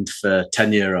band for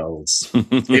 10-year-olds.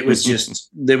 It was just,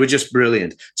 they were just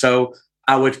brilliant. So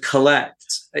I would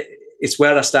collect. It's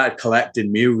where I started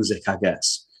collecting music, I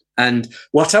guess. And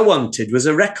what I wanted was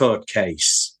a record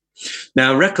case.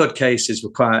 Now, record cases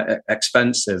were quite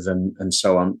expensive and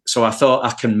so on. So I thought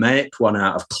I can make one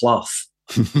out of cloth.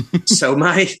 So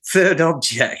my third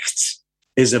object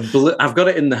is a blue. I've got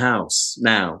it in the house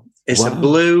now. It's a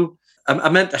blue.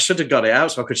 I should have got it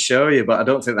out so I could show you, but I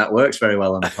don't think that works very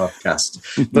well on a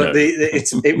podcast. But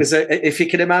it was if you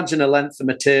can imagine a length of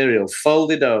material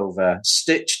folded over,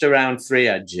 stitched around three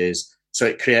edges, so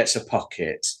it creates a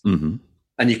pocket, and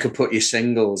you could put your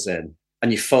singles in,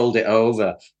 and you fold it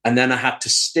over, and then I had to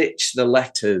stitch the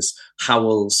letters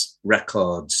Hywel's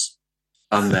Records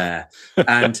on there,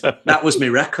 and that was my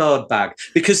record bag,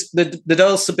 because there'd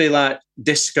also be like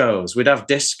discos. We'd have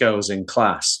discos in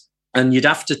class, and you'd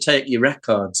have to take your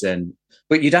records in,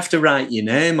 but you'd have to write your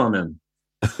name on them.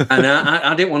 And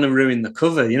I didn't want to ruin the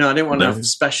cover, I didn't want to have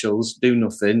Specials, Do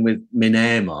Nothing with my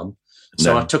name on,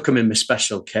 so I took them in my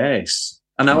special case.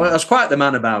 And I was quite the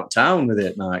man about town with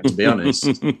it, Mike, to be honest,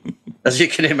 as you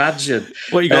can imagine.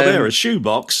 What you got there? A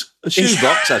shoebox? A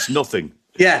shoebox? That's nothing.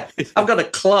 Yeah, I've got a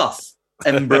cloth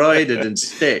embroidered and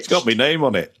stitched. It's got my name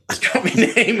on it.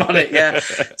 Yeah.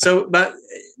 So, but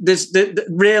there's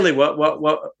really what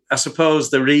I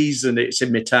suppose the reason it's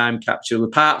in my time capsule,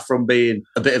 apart from being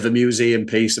a bit of a museum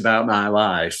piece about my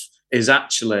life, is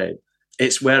actually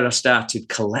it's where I started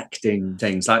collecting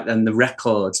things and the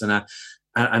records and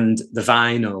the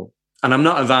vinyl. And I'm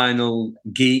not a vinyl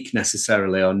geek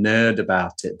necessarily or nerd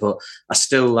about it, but I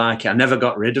still like it. I never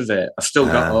got rid of it. I've still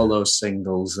got all those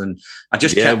singles, and I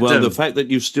just kept them. The fact that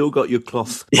you've still got your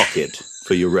cloth pocket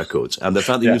for your records, and the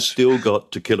fact that you've still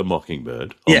got To Kill a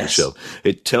Mockingbird on the shelf,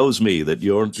 it tells me that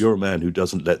you're a man who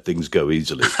doesn't let things go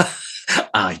easily.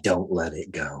 I don't let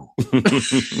it go.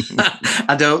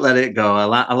 I don't let it go. I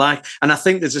like, and I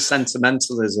think there's a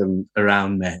sentimentalism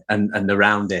around me and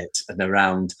around it and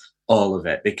around all of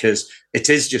it, because it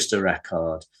is just a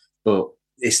record, but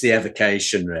it's the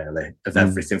evocation really of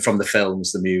everything from the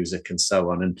films, the music and so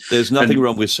on. And there's nothing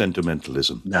wrong with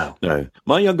sentimentalism. No.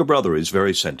 My younger brother is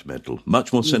very sentimental,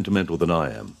 much more sentimental than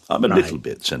I am. I'm a little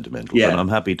bit sentimental, but I'm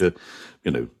happy to,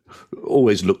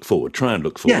 always try and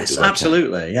look forward. Yes,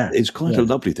 absolutely. Yeah. It's quite a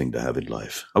lovely thing to have in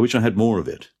life. I wish I had more of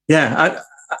it. Yeah.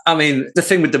 I mean, the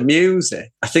thing with the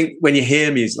music, I think when you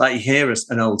hear music, like you hear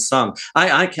an old song,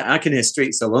 I can hear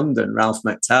Streets of London, Ralph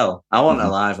McTell. I wasn't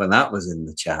alive when that was in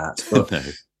the charts, but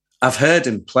I've heard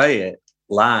him play it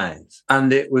live,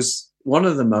 and it was one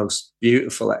of the most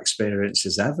beautiful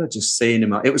experiences ever, just seeing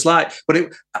him. It was like,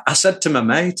 I said to my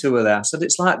mate who were there, I said,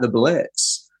 it's like the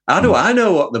Blitz. How do I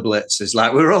know what the Blitz is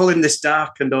like? We were all in this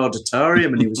darkened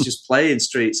auditorium and he was just playing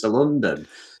Streets of London.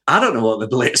 I don't know what the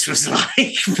Blitz was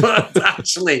like, but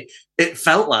actually it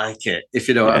felt like it, if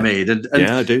you know what I mean. And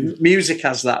I do. Music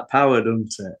has that power,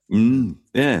 doesn't it?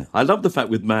 Yeah. I love the fact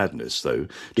with Madness, though,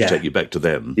 to take you back to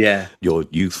them, your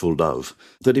youthful love,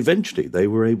 that eventually they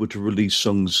were able to release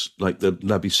songs like the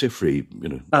Labi Siffre,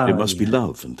 It Must Be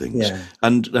Love and things. Yeah.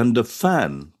 And the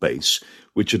fan base,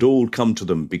 which had all come to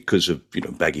them because of,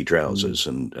 Baggy Trousers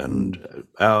and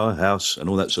Our House and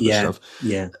all that sort of stuff.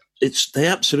 Yeah. They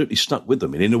absolutely stuck with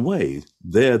them. And in a way,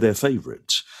 they're their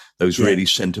favourites, those really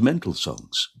sentimental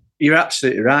songs. You're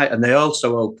absolutely right. And they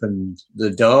also opened the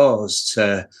doors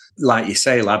to, like you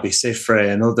say, Labi Siffre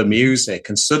and other music.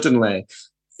 And suddenly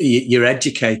you're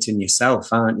educating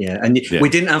yourself, aren't you? And we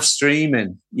didn't have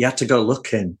streaming. You had to go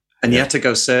looking and you had to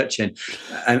go searching.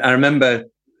 And I remember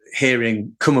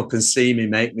hearing Come Up and See Me,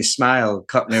 Make Me Smile,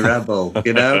 Cockney Rebel,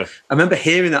 I remember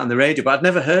hearing that on the radio, but I'd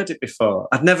never heard it before.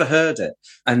 I'd never heard it.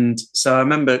 And so I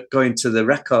remember going to the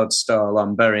record stall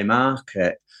on Bury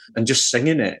Market and just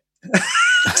singing it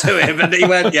to him. And he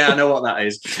went, I know what that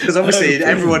is. Because obviously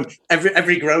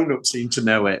every grown-up seemed to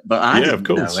know it, but I didn't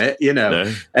know it,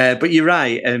 No. But you're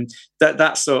right. And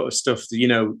that sort of stuff,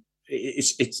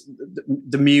 it's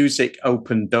the music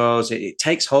opened doors. It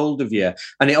takes hold of you,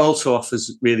 and it also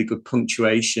offers really good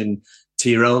punctuation to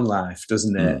your own life,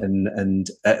 doesn't it? And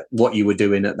what you were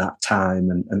doing at that time,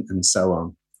 and so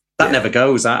on. That never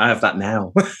goes. I have that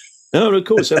now. No, of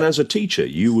course. And as a teacher,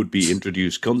 you would be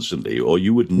introduced constantly, or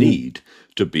you would need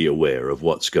to be aware of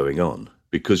what's going on.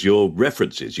 Because your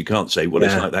references, you can't say, well,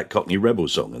 it's like that Cockney Rebel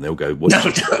song, and they'll go, what?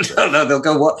 No, they'll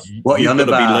go, what are you on about? You've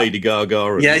got to be Lady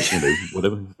Gaga, and,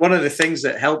 whatever. One of the things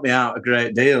that helped me out a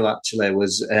great deal, actually,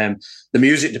 was the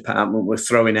music department were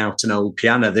throwing out an old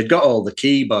piano. They'd got all the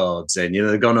keyboards in,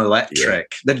 they'd gone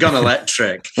electric. Yeah. They'd gone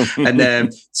electric.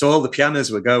 And so all the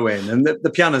pianos were going, and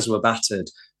the pianos were battered.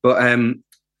 But,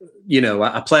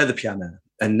 I play the piano.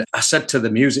 And I said to the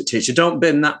music teacher, don't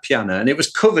bin that piano. And it was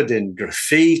covered in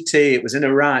graffiti. It was in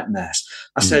a right mess.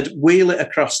 I said, wheel it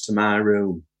across to my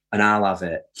room and I'll have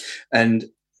it. And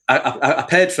I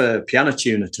paid for a piano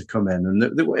tuner to come in, and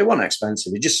it wasn't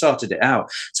expensive. He just sorted it out.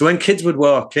 So when kids would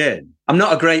walk in, I'm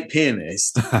not a great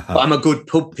pianist, but I'm a good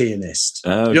pub pianist.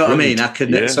 You know what I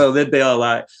mean? So they'd be all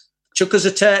like, chuck us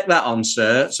a take that on,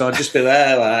 sir. So I'd just be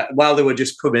there like, while they were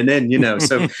just coming in,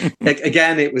 So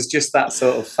again, it was just that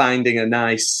sort of finding a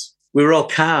nice, we were all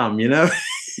calm,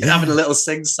 having a little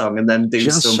sing-song and then do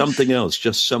something else,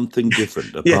 just something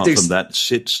different. Apart from that,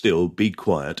 sit still, be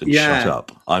quiet and shut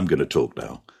up. I'm going to talk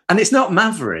now. And it's not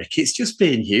maverick, it's just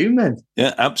being human.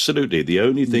 Yeah, absolutely. The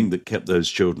only thing that kept those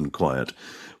children quiet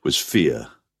was fear.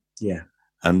 Yeah.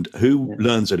 And who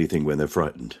learns anything when they're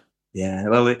frightened? Yeah,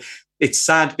 well, it's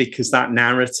sad because that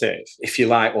narrative, if you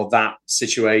like, or that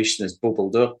situation has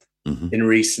bubbled up in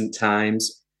recent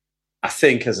times. I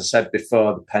think, as I said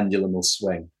before, the pendulum will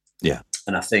swing. Yeah.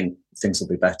 And I think things will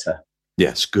be better.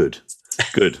 Yes, good.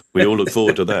 Good. We all look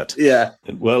forward to that. Yeah.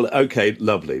 Well, okay,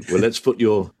 lovely. Well, let's put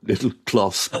your little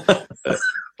cloth,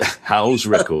 Howl's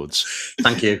Records.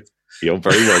 Thank you. You're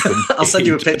very welcome. I'll send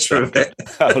you a picture of it.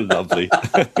 Oh, lovely.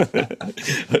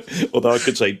 Although I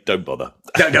could say, don't bother.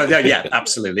 No, yeah,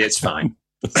 absolutely. It's fine.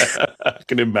 I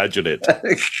can imagine it.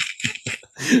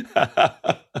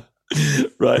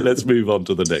 Right, let's move on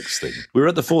to the next thing. We're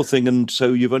at the fourth thing, and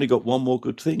so you've only got one more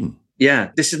good thing.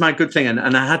 Yeah, this is my good thing.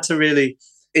 And I had to really,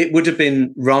 it would have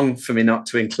been wrong for me not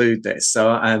to include this. So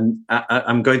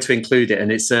I'm going to include it.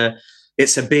 And it's a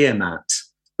beer mat,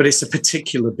 but it's a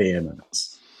particular beer mat.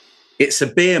 It's a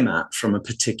beer mat from a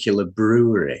particular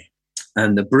brewery,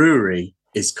 and the brewery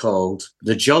is called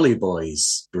the Jolly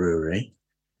Boys Brewery.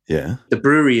 Yeah. The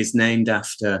brewery is named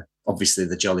after, obviously,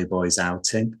 the Jolly Boys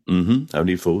outing. Mm-hmm.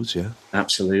 Only Fools, yeah.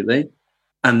 Absolutely.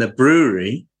 And the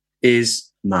brewery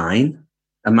is mine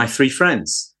and my three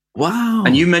friends. Wow.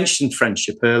 And you mentioned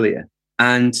friendship earlier.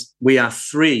 And we are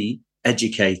three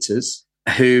educators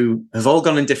who have all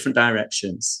gone in different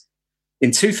directions. In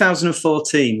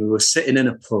 2014, we were sitting in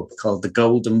a pub called the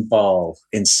Golden Ball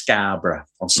in Scarborough,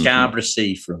 on Scarborough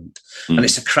Seafront. And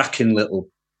it's a cracking little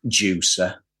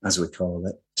juicer, as we call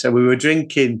it. So we were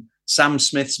drinking Sam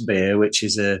Smith's beer, which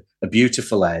is a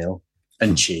beautiful ale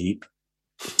and cheap.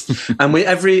 And we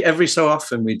every so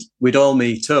often we'd all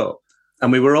meet up.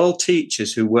 And we were all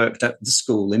teachers who worked at the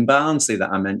school in Barnsley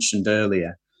that I mentioned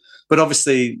earlier. But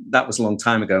obviously, that was a long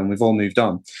time ago and we've all moved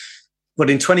on. But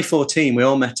in 2014, we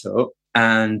all met up.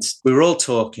 And we were all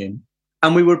talking,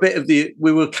 and we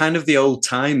were kind of the old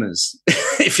timers,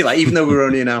 if you like, even though we were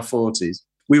only in our 40s,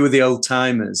 we were the old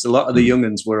timers. A lot of the young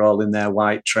uns were all in their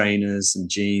white trainers and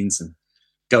jeans and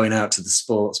going out to the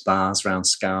sports bars around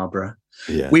Scarborough.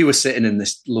 Yeah. We were sitting in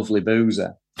this lovely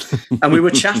boozer and we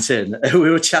were chatting.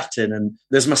 And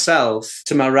there's myself.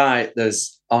 To my right,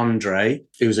 there's Andre,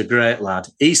 who's a great lad.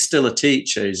 He's still a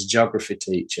teacher. He's a geography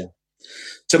teacher.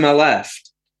 To my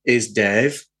left is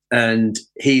Dave. And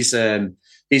he's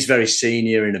very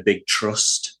senior in a big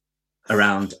trust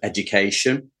around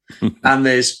education. And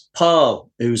there's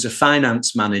Paul, who's a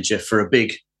finance manager for a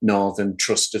big northern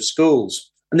trust of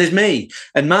schools. And there's me.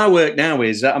 And my work now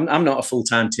is I'm not a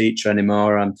full-time teacher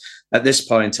anymore. At this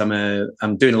point,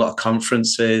 I'm doing a lot of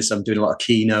conferences. I'm doing a lot of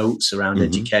keynotes around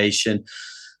education,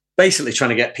 basically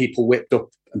trying to get people whipped up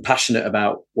and passionate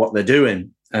about what they're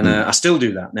doing. And I still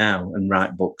do that now and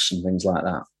write books and things like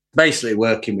that. Basically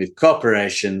working with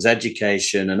corporations,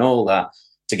 education and all that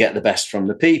to get the best from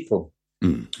the people,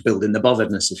 building the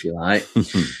botheredness, if you like.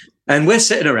 And we're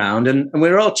sitting around and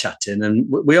we're all chatting and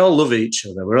we all love each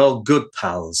other. We're all good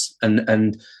pals.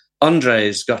 And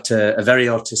Andre's got a very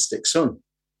autistic son.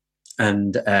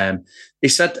 And we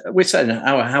said,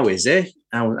 how is he?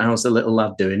 How's the little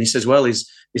lad doing? He says, well, he's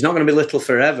not going to be little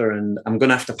forever and I'm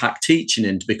going to have to pack teaching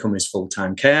in to become his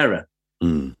full-time carer.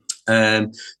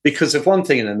 Because of one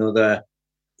thing and another,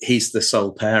 he's the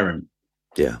sole parent.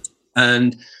 Yeah.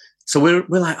 And So we're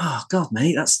like, oh God,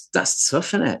 mate, that's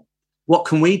tough, isn't it? What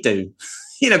can we do?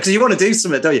 Because you want to do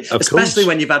something, don't you? Especially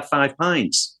when you've had 5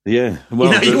 pints. Yeah.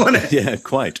 Well, you want to. Yeah,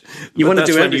 quite. You want to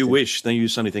do everything. everything. Then you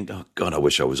suddenly think, oh God, I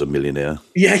wish I was a millionaire.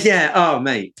 Yeah. Oh,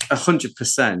 mate,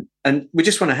 100%. And we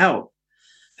just want to help.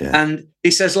 Yeah. And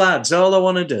he says, lads, all I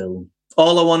want to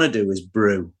do is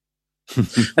brew.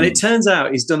 And it turns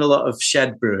out he's done a lot of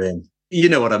shed brewing. You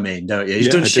know what I mean, don't you? He's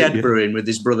done shed brewing with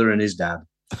his brother and his dad.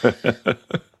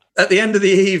 At the end of the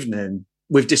evening,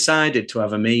 we've decided to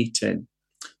have a meeting.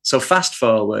 So fast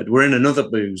forward, we're in another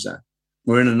boozer.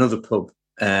 We're in another pub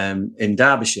in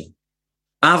Derbyshire.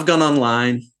 I've gone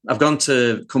online. I've gone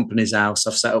to company's house.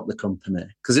 I've set up the company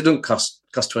because it doesn't cost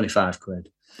 25 quid.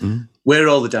 Mm. We're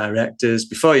all the directors.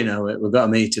 Before you know it, we've got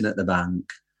a meeting at the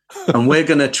bank. And we're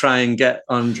going to try and get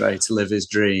Andre to live his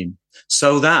dream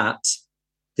so that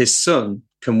his son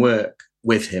can work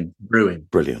with him brewing.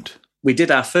 Brilliant. We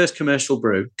did our first commercial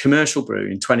brew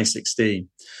in 2016.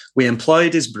 We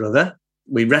employed his brother.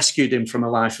 We rescued him from a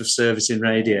life of servicing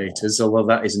radiators, although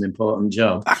that is an important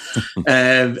job.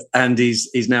 And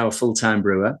he's now a full-time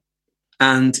brewer.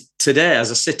 And today,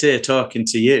 as I sit here talking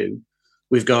to you,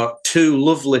 we've got 2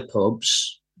 lovely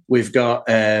pubs. We've got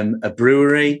a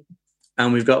brewery,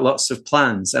 and we've got lots of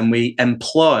plans. And we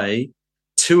employ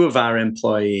 2 of our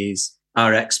employees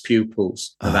are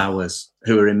ex-pupils of ours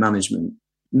who are in management.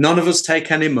 None of us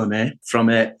take any money from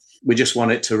it. We just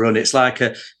want it to run. It's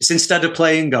it's instead of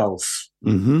playing golf,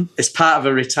 it's part of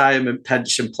a retirement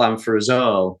pension plan for us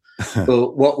all.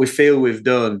 But what we feel we've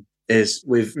done is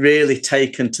we've really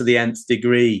taken to the nth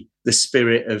degree the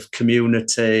spirit of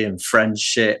community and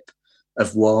friendship,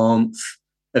 of warmth,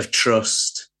 of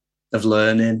trust, of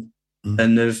learning,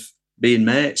 and of being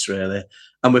mates, really.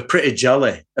 And we're pretty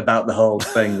jolly about the whole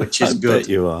thing, which is good. I bet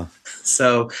you are.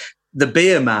 So the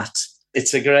beer mat,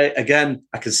 it's a great, again,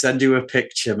 I can send you a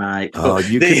picture, Mike. Oh,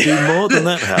 you can do more than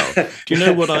that, Hal. Do you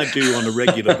know what I do on a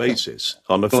regular basis,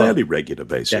 on a fairly regular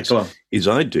basis, is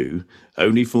I do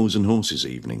Only Fools and Horses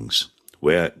evenings,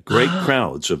 where great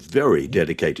crowds of very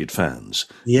dedicated fans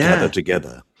gather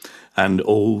together and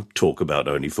all talk about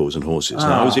Only Fools and Horses.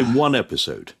 Now, I was in one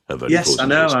episode of Only Fools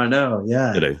and Horses. I know,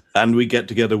 yeah. And we get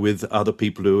together with other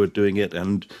people who are doing it,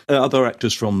 and other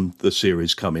actors from the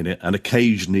series come in it, and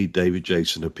occasionally David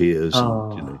Jason appears.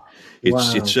 And,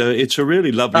 it's a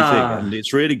really lovely thing, and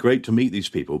it's really great to meet these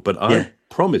people. But I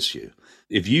promise you,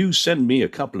 if you send me a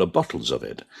couple of bottles of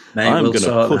it, I'm going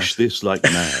to push this like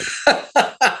mad.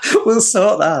 We'll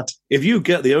sort that. If you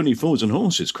get the Only Fools and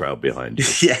Horses crowd behind you,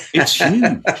 it's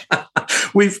huge.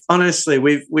 We've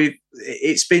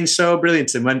it's been so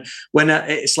brilliant. And when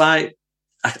it's like,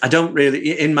 I don't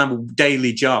really, in my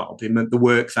daily job, in the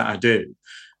work that I do,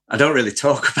 I don't really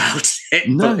talk about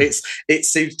it, but it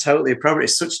seems totally appropriate.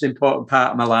 It's such an important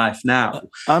part of my life now.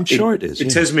 I'm sure it is. In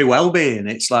terms of my well-being,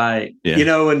 it's like,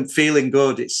 and feeling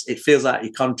good. It feels like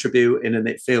you're contributing, and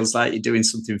it feels like you're doing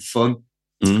something fun.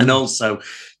 And also,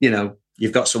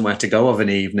 you've got somewhere to go of an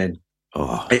evening.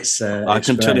 Oh, I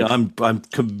can tell you, I'm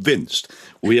convinced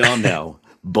we are now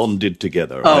bonded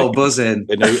together. Buzzing!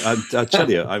 I tell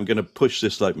you, I'm going to push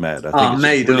this like mad. I think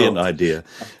it's a brilliant idea,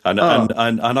 and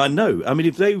I know. I mean,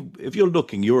 if you're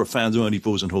looking, you're a fan of Only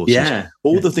Fools and Horses.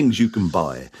 The things you can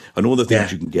buy and all the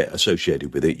things you can get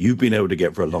associated with it, you've been able to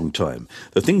get for a long time.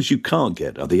 The things you can't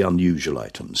get are the unusual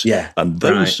items, and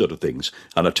those sort of things.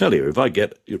 And I tell you, if I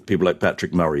get people like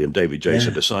Patrick Murray and David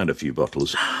Jason to sign a few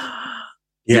bottles.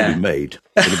 You'll be made.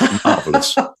 It'll be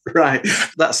marvellous. Right.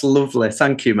 That's lovely.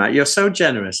 Thank you, Matt. You're so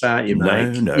generous, aren't you,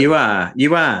 Mike? No. You are.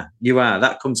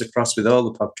 That comes across with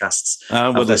all the podcasts.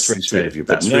 Well, that's very sweet of you.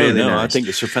 But that's really nice. I think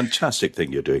it's a fantastic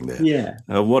thing you're doing there. Yeah.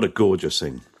 What a gorgeous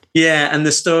thing. Yeah, and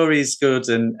the story's good,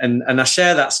 and I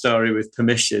share that story with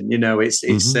permission.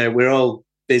 It's we're all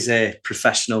busy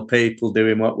professional people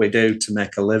doing what we do to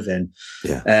make a living.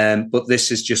 Yeah. But this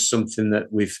is just something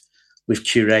that we've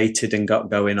curated and got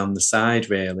going on the side,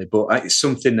 really. But it's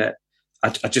something that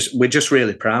we're just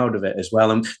really proud of it as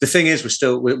well. And the thing is,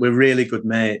 we're really good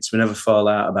mates. We never fall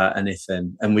out about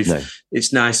anything. And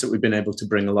it's nice that we've been able to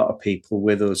bring a lot of people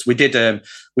with us. We did a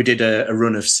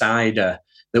run of cider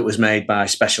that was made by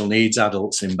special needs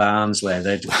adults in Barnsley.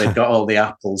 They'd got all the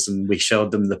apples, and we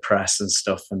showed them the press and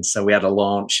stuff. And so we had a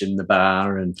launch in the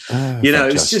bar, and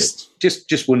it was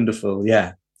just wonderful.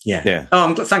 Yeah. Yeah.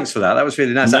 Oh, thanks for that. That was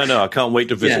really nice. No, I can't wait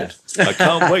to visit. Yeah. I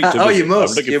can't wait to visit. You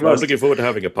must. I'm looking forward to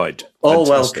having a pint. All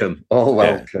welcome.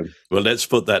 Yeah. Well, let's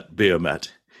put that beer mat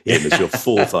in as your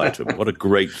 4th item. What a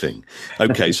great thing.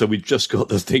 Okay, so we've just got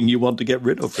the thing you want to get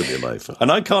rid of from your life.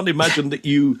 And I can't imagine that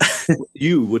you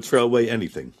would throw away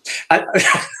anything.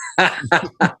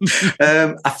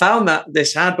 I found that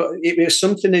this hard, but it was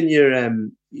something in your,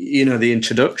 the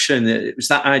introduction. It was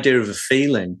that idea of a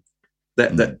feeling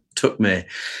that took me,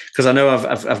 because I know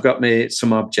I've got me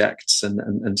some objects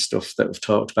and stuff that we've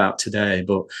talked about today,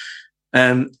 but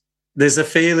there's a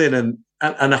feeling, and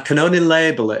I can only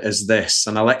label it as this,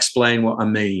 and I'll explain what I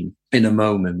mean in a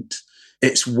moment.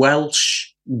 It's Welsh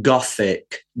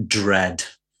Gothic dread.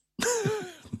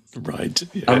 Right.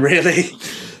 Yeah. I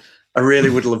really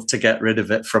would love to get rid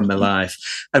of it from my life.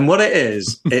 And what it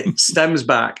is, it stems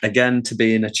back again to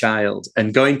being a child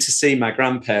and going to see my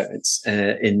grandparents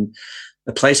in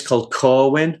a place called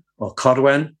Corwyn or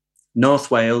Corwen,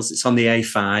 North Wales. It's on the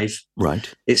A5.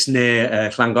 Right. It's near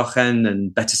Llangollen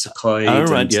and Betws-y-Coed. Oh,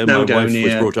 right. Yeah, my wife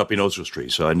was brought up in Oswestry,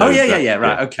 so I know. Oh, yeah.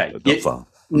 Right. Okay. Not far.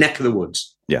 Neck of the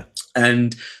woods. Yeah.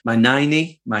 And my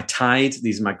naini, my tide,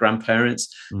 these are my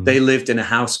grandparents, they lived in a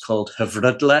house called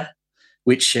Hyfrydle,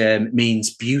 which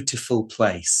means beautiful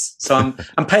place. So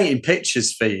I'm painting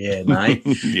pictures for you here, mate.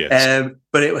 Yes.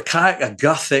 But it was kind of a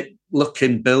Gothic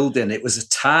looking building. It was a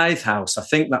tithe house. I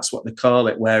think that's what they call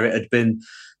it, where it had been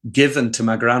given to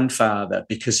my grandfather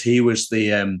because he was big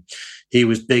in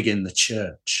the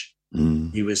church.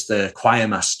 He was the choir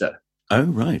master. Oh,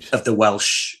 right. Of the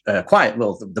Welsh choir,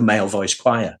 the male voice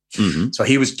choir. Mm-hmm. So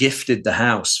he was gifted the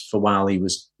house for while he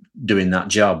was doing that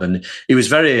job. And he was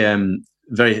very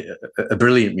a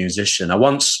brilliant musician. I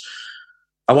once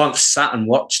sat and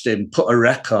watched him put a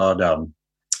record on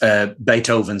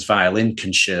Beethoven's Violin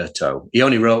Concerto. He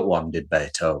only wrote one, did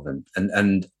Beethoven.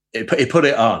 And he put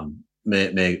it on,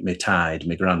 my tide,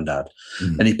 my granddad.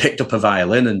 And he picked up a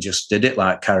violin and just did it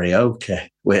like karaoke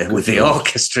with the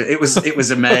orchestra. It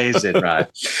was amazing, right?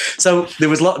 So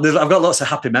I've got lots of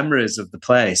happy memories of the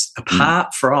place,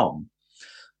 apart from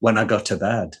when I got to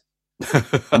bed.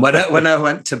 when I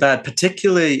went to bed,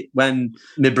 particularly when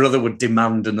my brother would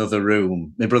demand another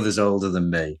room. My brother's older than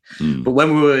me. But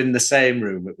when we were in the same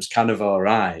room, it was kind of all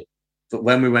right. But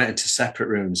when we went into separate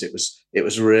rooms, it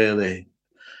was really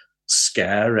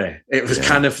scary. It was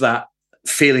kind of that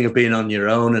feeling of being on your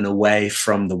own and away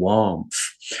from the warmth.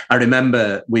 I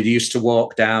remember we used to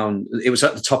walk down, it was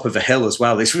at the top of a hill as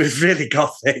well. This was really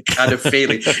Gothic kind of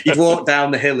feeling. You'd walk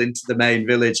down the hill into the main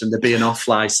village and there'd be an off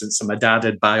license, and my dad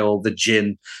would buy all the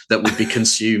gin that would be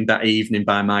consumed that evening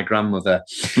by my grandmother.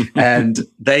 And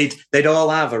they'd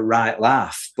all have a right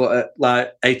laugh. But at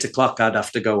like 8 o'clock, I'd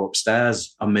have to go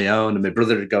upstairs on my own, and my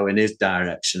brother would go in his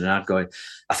direction, and I'd go,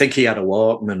 I think he had a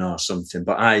Walkman or something,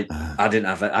 but I didn't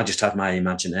have it. I just had my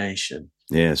imagination.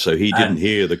 Yeah, so he didn't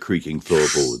hear the creaking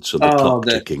floorboards or the clock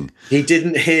ticking. He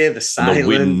didn't hear the silence. The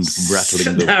wind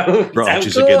rattling the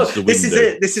branches against the window. This is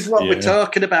it. This is what we're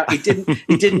talking about. He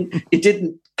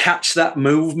didn't catch that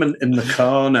movement in the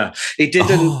corner. He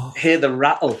didn't hear the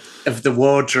rattle of the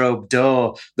wardrobe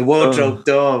door. The wardrobe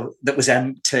door that was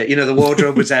empty. You know, the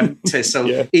wardrobe was empty,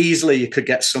 so easily you could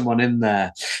get someone in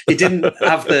there. He didn't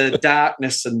have the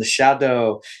darkness and the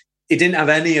shadow. He didn't have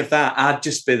any of that. I'd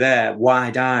just be there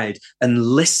wide-eyed and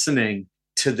listening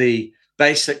to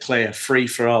basically a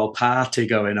free-for-all party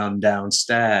going on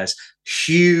downstairs.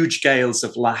 Huge gales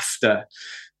of laughter,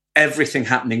 everything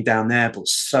happening down there, but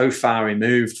so far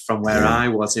removed from where I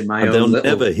was in my own little world.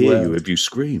 They'll never hear you if you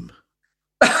scream.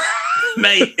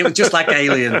 Mate, it was just like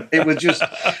Alien. It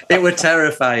was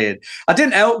terrifying. I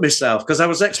didn't help myself because I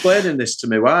was explaining this to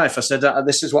my wife. I said,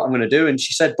 this is what I'm going to do. And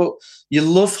she said, but you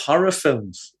love horror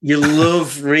films. You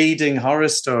love reading horror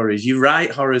stories. You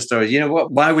write horror stories. You know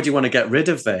what? Why would you want to get rid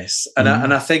of this? And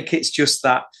I think it's just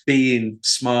that being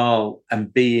small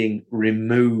and being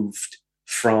removed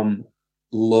from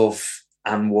love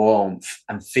and warmth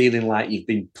and feeling like you've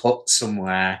been put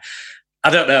somewhere. I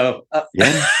don't know.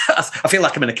 I feel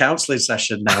like I'm in a counselling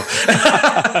session now.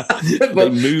 They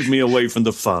moved me away from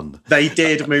the fun. They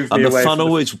did move me away. And the fun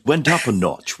always went up a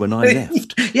notch when I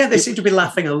left. Yeah, they seem to be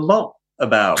laughing a lot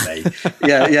about me.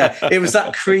 Yeah. It was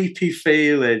that creepy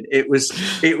feeling. It was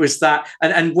that.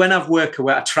 And when I've worked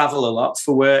away, I travel a lot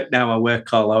for work now. I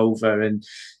work all over, and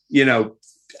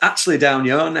actually down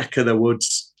your neck of the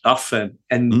woods often,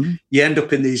 and you end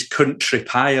up in these country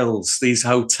piles, these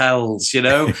hotels,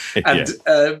 and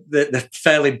they're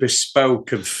fairly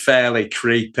bespoke and fairly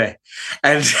creepy.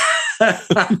 And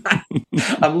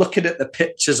I'm looking at the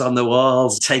pictures on the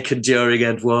walls taken during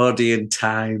Edwardian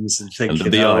times and thinking,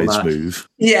 and the eyes move.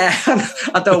 Yeah,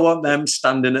 I don't want them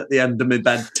standing at the end of my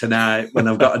bed tonight when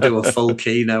I've got to do a full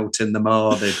keynote in the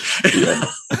morning.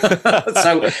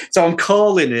 So I'm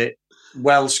calling it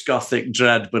Welsh Gothic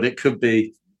dread, but it could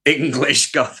be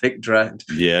English Gothic dread.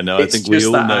 Yeah, no, I think we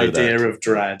all know that. It's just that idea of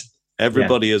dread.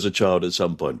 Everybody as a child at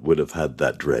some point would have had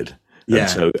that dread. Yeah. And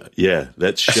so,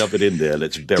 let's shove it in there.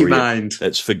 Let's bury it.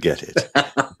 Let's forget it.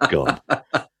 Gone.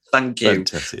 Thank you.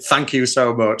 Fantastic. Thank you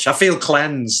so much. I feel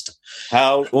cleansed.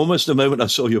 Hal, almost the moment I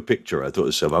saw your picture, I thought to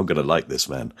myself, I'm going to like this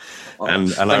man.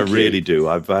 And I really do.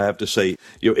 I have to say,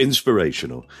 you're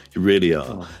inspirational. You really are.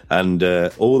 Oh. And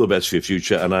all the best for your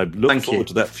future. And I look forward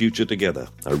to that future together.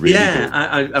 I really do.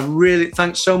 I really,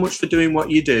 thanks so much for doing what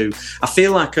you do. I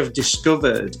feel like I've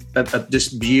discovered this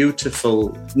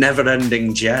beautiful,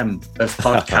 never-ending gem of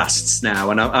podcasts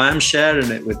now. And I am sharing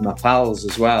it with my pals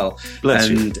as well. Bless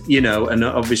you. And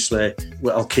obviously,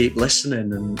 I'll keep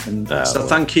listening. And so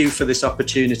thank you for this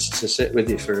opportunity to sit with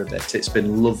you for a bit. It's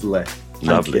been lovely.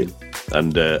 Thank you.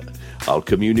 And I'll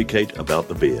communicate about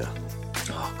the beer.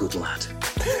 Oh, good lad.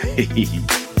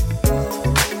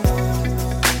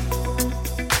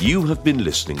 You have been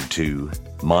listening to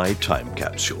My Time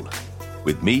Capsule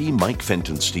with me, Mike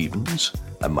Fenton-Stevens,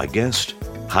 and my guest,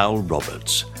 Hywel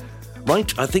Roberts.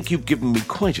 Right, I think you've given me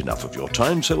quite enough of your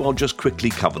time, so I'll just quickly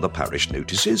cover the parish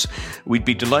notices. We'd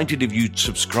be delighted if you'd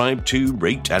subscribe to,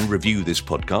 rate and review this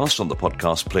podcast on the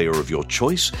podcast player of your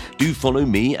choice. Do follow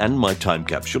me and My Time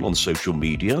Capsule on social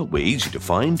media. We're easy to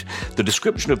find. The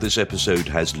description of this episode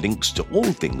has links to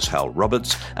all things Hywel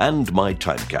Roberts and My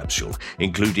Time Capsule,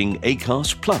 including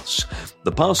Acast Plus.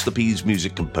 The Pass the Peas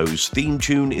music composed theme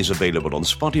tune is available on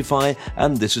Spotify,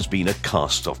 and this has been a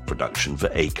cast-off production for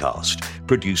Acast,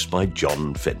 produced by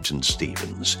John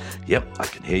Fenton-Stevens. Yep, I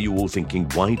can hear you all thinking,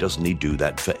 why doesn't he do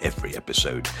that for every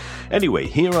episode? Anyway,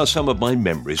 here are some of my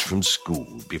memories from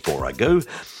school before I go.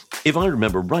 If I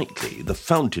remember rightly, the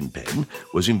fountain pen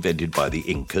was invented by the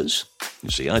Incas. You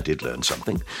see, I did learn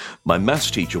something. My maths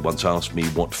teacher once asked me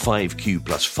what 5Q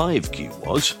plus 5Q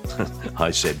was.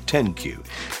 I said 10Q.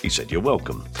 He said, you're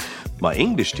welcome. My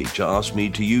English teacher asked me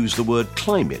to use the word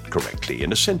climate correctly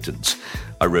in a sentence.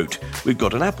 I wrote, we've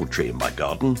got an apple tree in my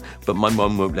garden, but my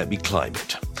mum won't let me climb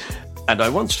it. And I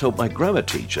once told my grammar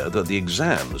teacher that the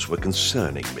exams were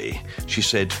concerning me. She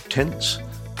said, tense?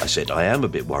 I said, I am a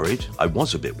bit worried. I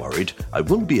was a bit worried. I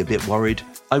wouldn't be a bit worried.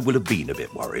 I would have been a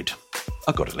bit worried.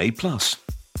 I got an A+.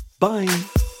 Bye.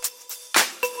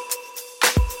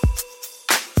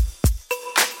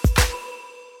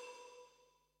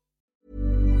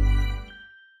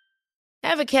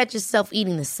 Ever catch yourself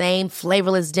eating the same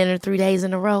flavorless dinner 3 days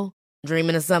in a row?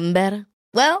 Dreaming of something better?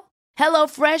 Well,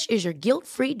 HelloFresh is your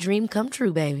guilt-free dream come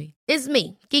true, baby. It's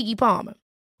me, Keke Palmer.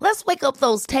 Let's wake up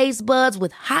those taste buds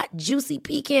with hot, juicy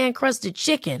pecan-crusted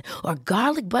chicken or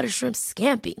garlic butter shrimp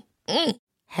scampi.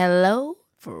 Hello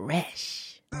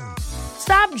Fresh.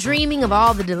 Stop dreaming of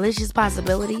all the delicious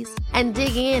possibilities and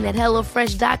dig in at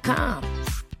HelloFresh.com.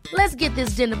 Let's get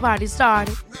this dinner party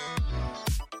started.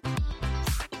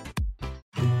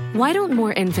 Why don't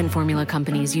more infant formula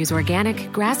companies use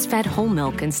organic, grass-fed whole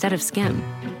milk instead of skim?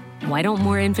 Why don't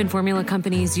more infant formula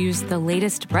companies use the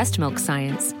latest breast milk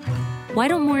science? Why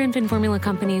don't more infant formula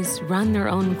companies run their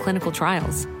own clinical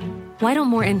trials? Why don't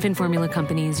more infant formula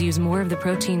companies use more of the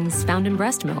proteins found in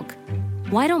breast milk?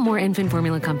 Why don't more infant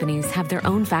formula companies have their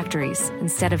own factories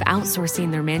instead of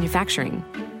outsourcing their manufacturing?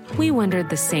 We wondered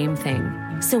the same thing.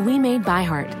 So we made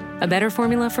ByHeart, a better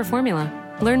formula for formula.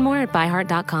 Learn more at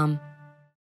byheart.com.